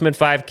Enforcement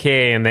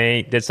 5K, and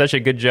they did such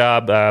a good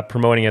job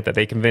promoting it that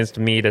they convinced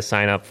me to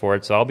sign up for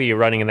it. So I'll be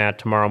running in that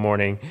tomorrow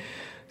morning.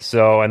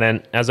 So, and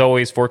then, as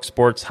always, Forks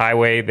Sports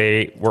Highway,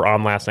 they were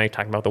on last night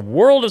talking about the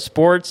world of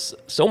sports.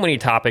 So many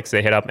topics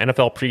they hit up.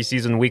 NFL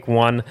preseason week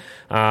 1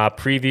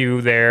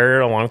 preview there,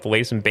 along with the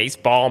latest in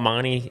baseball.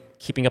 Monty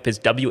keeping up his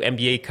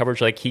WNBA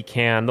coverage like he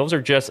can. Those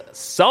are just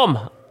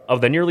some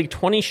of the nearly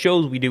 20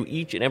 shows we do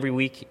each and every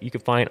week you can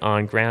find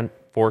on Grand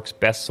Forks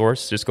Best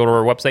Source. Just go to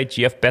our website,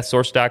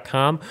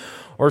 gfbestsource.com,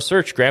 or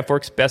search Grand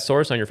Forks Best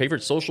Source on your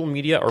favorite social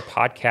media or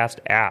podcast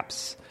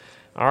apps.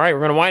 All right, we're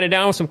going to wind it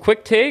down with some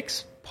quick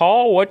takes.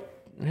 Paul, what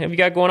have you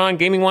got going on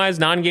gaming-wise,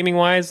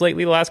 non-gaming-wise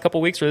lately the last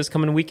couple of weeks or this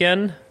coming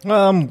weekend?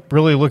 I'm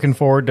really looking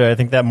forward to, I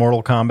think that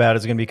Mortal Kombat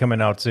is going to be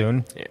coming out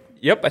soon.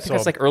 Yep, I think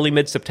that's like early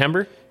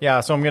mid-September. Yeah,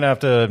 so I'm going to have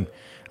to...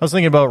 I was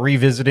thinking about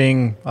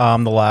revisiting the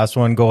last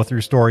one, go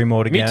through story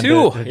mode again. Me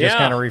too, to just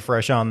kind of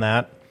refresh on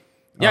that.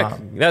 Yeah,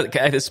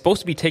 it's supposed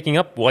to be taking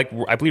up, like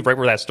I believe, right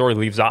where that story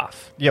leaves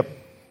off. Yep.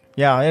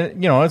 Yeah,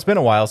 and, it's been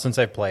a while since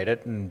I've played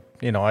it, and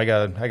I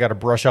got to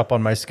brush up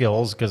on my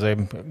skills because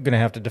I'm gonna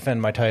have to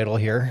defend my title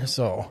here.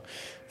 So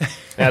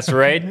that's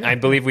right. I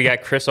believe we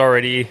got Chris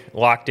already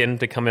locked in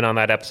to come in on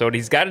that episode.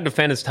 He's got to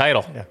defend his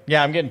title.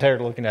 Yeah, I'm getting tired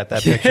of looking at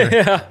that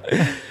picture.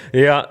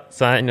 Yeah.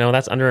 So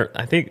that's under.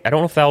 I don't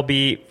know if that'll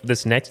be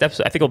this next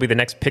episode. I think it'll be the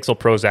next Pixel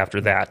Pros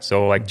after that.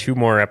 So like 2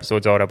 more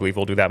episodes out, I believe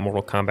we'll do that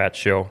Mortal Kombat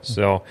show.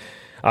 So.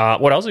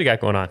 What else have you got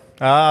going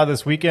on?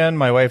 This weekend,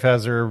 my wife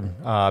has her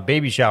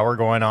baby shower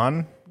going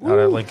on out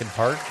at Lincoln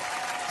Park.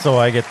 So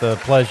I get the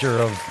pleasure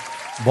of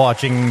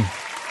watching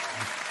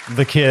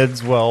the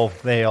kids while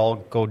they all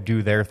go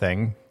do their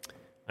thing.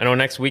 I know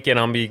next weekend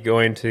I'll be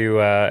going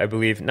to, I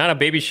believe, not a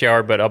baby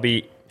shower, but I'll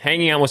be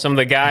hanging out with some of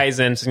the guys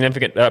and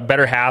significant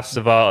better halves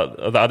of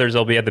the others.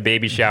 They'll be at the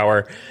baby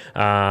shower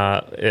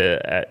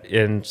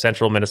in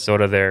central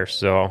Minnesota there.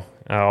 So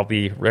I'll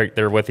be right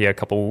there with you a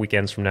couple of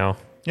weekends from now.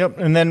 Yep,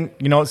 and then,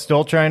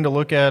 still trying to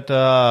look at,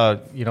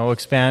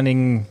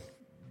 expanding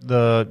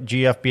the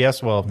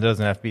GFBS. Well, it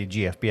doesn't have to be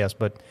GFBS,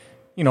 but,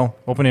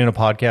 opening a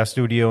podcast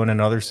studio in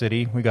another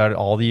city. We got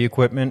all the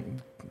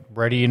equipment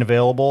ready and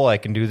available. I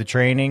can do the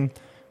training.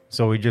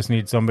 So we just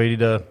need somebody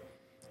to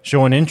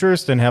show an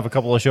interest and have a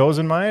couple of shows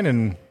in mind,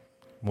 and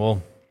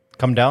we'll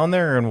come down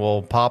there and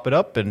we'll pop it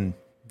up and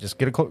just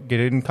get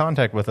in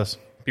contact with us.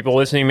 People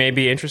listening may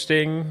be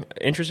interested.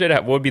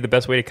 What would be the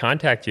best way to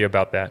contact you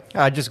about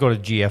that? Just go to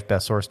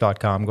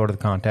gfbestsource.com, go to the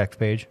contact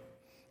page.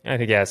 I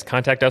think, it's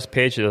contact us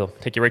page. It'll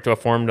take you right to a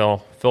form they'll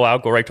fill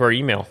out, go right to our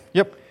email.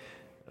 Yep.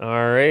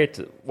 All right.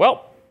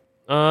 Well,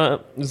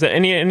 is there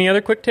any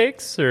other quick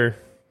takes? Or?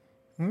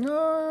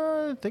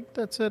 No, I think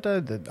that's it. I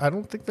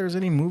don't think there's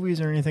any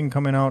movies or anything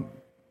coming out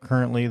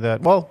currently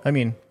that,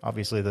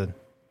 obviously the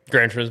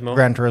Gran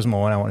Turismo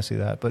one, I want to see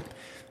that, but...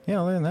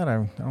 Yeah, other than that, I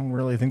don't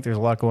really think there's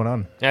a lot going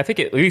on. I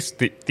think at least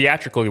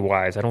theatrically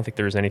wise, I don't think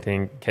there's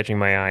anything catching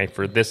my eye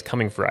for this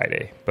coming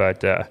Friday.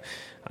 But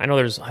I know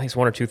there's at least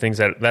 1 or 2 things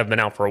that have been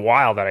out for a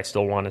while that I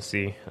still want to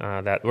see.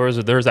 There was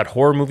that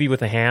horror movie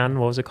with a hand.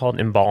 What was it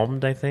called?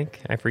 Embalmed, I think.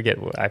 I forget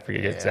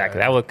exactly.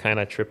 That looked kind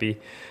of trippy.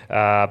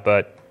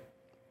 But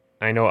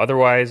I know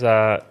otherwise,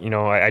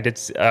 I did.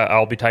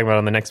 I'll be talking about it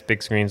on the next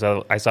big screens.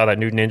 I saw that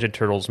new Ninja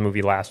Turtles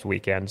movie last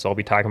weekend, so I'll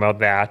be talking about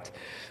that.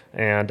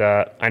 And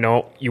I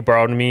know you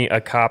borrowed me a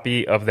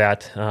copy of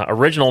that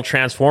original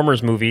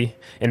Transformers movie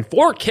in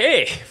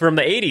 4K from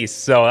the 80s.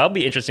 So that'll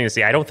be interesting to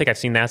see. I don't think I've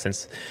seen that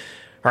since,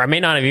 or I may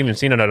not have even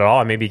seen it at all.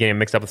 I may be getting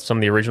mixed up with some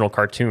of the original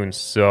cartoons.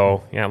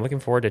 So, yeah, I'm looking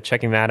forward to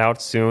checking that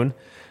out soon.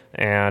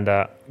 And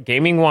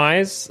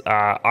gaming-wise,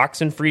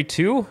 Oxenfree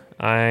 2,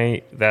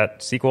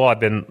 that sequel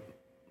I've been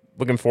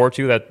looking forward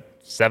to.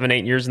 That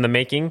 7-8 years in the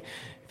making.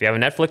 If you have a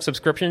Netflix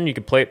subscription, you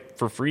can play it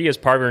for free as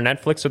part of your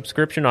Netflix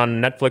subscription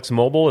on Netflix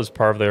Mobile as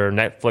part of their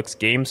Netflix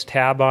Games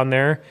tab on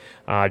there.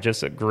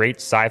 Just a great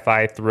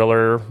sci-fi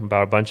thriller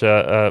about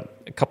a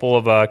couple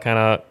of kind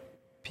of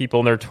people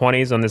in their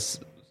 20s on this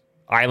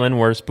island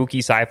where spooky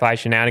sci-fi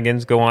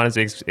shenanigans go on as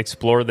they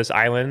explore this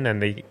island,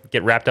 and they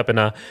get wrapped up in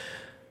a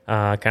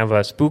kind of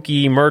a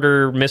spooky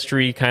murder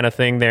mystery kind of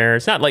thing there.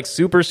 It's not like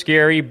super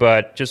scary,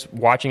 but just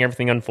watching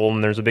everything unfold,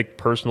 and there's a big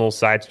personal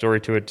side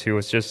story to it too.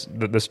 It's just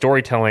the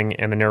storytelling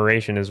and the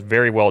narration is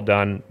very well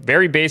done.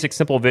 Very basic,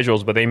 simple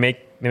visuals, but they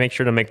make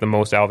sure to make the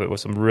most out of it with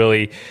some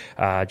really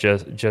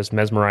just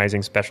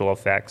mesmerizing special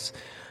effects.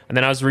 And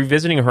then I was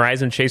revisiting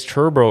Horizon Chase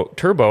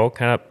Turbo,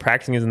 kind of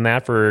practicing in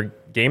that for a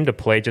game to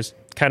play, just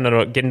kind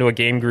of get into a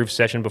game groove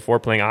session before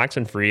playing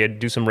Oxenfree. I'd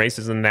do some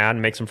races in that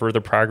and make some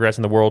further progress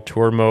in the World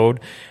Tour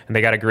mode. And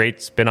they got a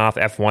great spin-off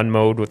F1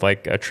 mode with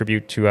like a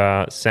tribute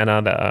to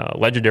Senna, the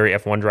legendary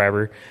F1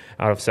 driver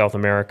out of South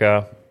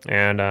America.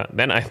 And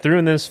then I threw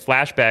in this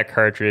flashback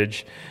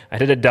cartridge. I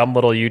did a dumb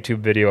little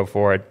YouTube video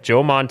for it.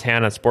 Joe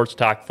Montana Sports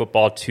Talk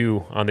Football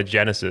 2 on the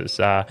Genesis.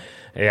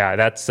 Yeah,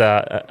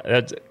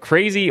 that's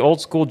crazy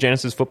old school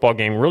Genesis football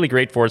game. Really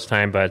great for its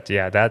time, but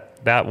yeah,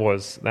 that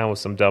was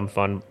some dumb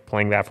fun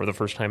playing that for the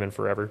first time in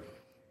forever.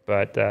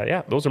 But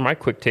yeah, those are my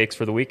quick takes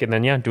for the week. And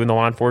then yeah, doing the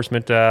law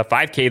enforcement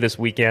 5K this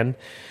weekend,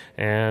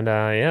 and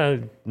yeah,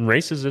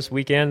 races this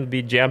weekend. It'll be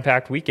a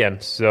jam-packed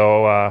weekend.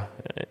 So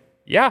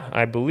yeah,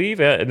 I believe.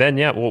 And then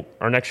yeah,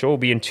 our next show will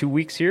be in 2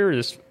 weeks here,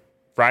 this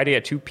Friday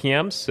at 2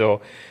 p.m.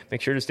 So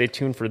make sure to stay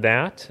tuned for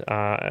that.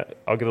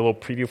 I'll give a little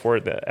preview for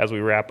it as we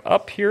wrap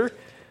up here.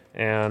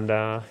 And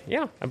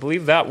yeah, I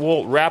believe that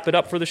will wrap it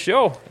up for the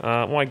show.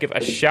 I want to give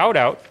a shout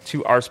out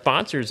to our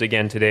sponsors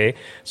again today: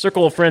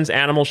 Circle of Friends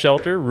Animal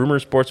Shelter, Rumor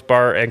Sports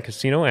Bar and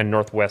Casino, and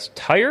Northwest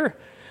Tire.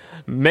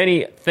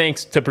 Many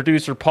thanks to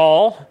producer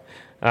Paul.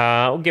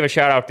 We'll give a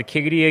shout out to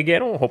Katie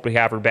again. We'll hopefully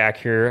have her back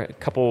here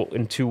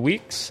in 2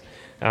 weeks.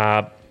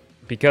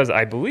 Because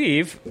I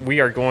believe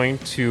we are going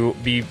to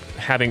be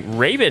having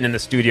Raven in the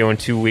studio in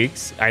 2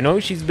 weeks. I know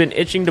she's been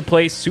itching to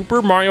play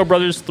Super Mario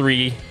Bros.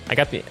 3. I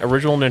got the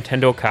original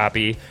Nintendo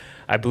copy.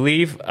 I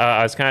believe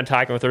I was kind of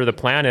talking with her. The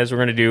plan is we're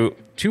going to do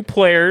 2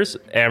 players,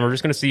 and we're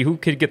just going to see who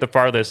could get the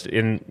farthest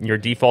in your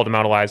default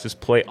amount of lives.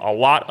 Just play a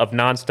lot of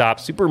nonstop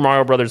Super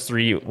Mario Bros.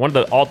 3, one of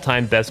the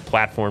all-time best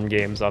platform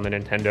games on the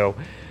Nintendo.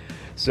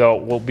 So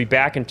we'll be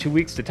back in 2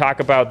 weeks to talk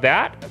about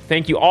that.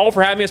 Thank you all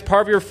for having me as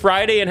part of your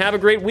Friday, and have a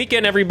great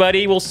weekend,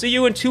 everybody. We'll see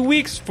you in 2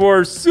 weeks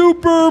for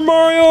Super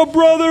Mario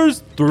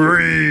Brothers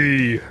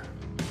 3.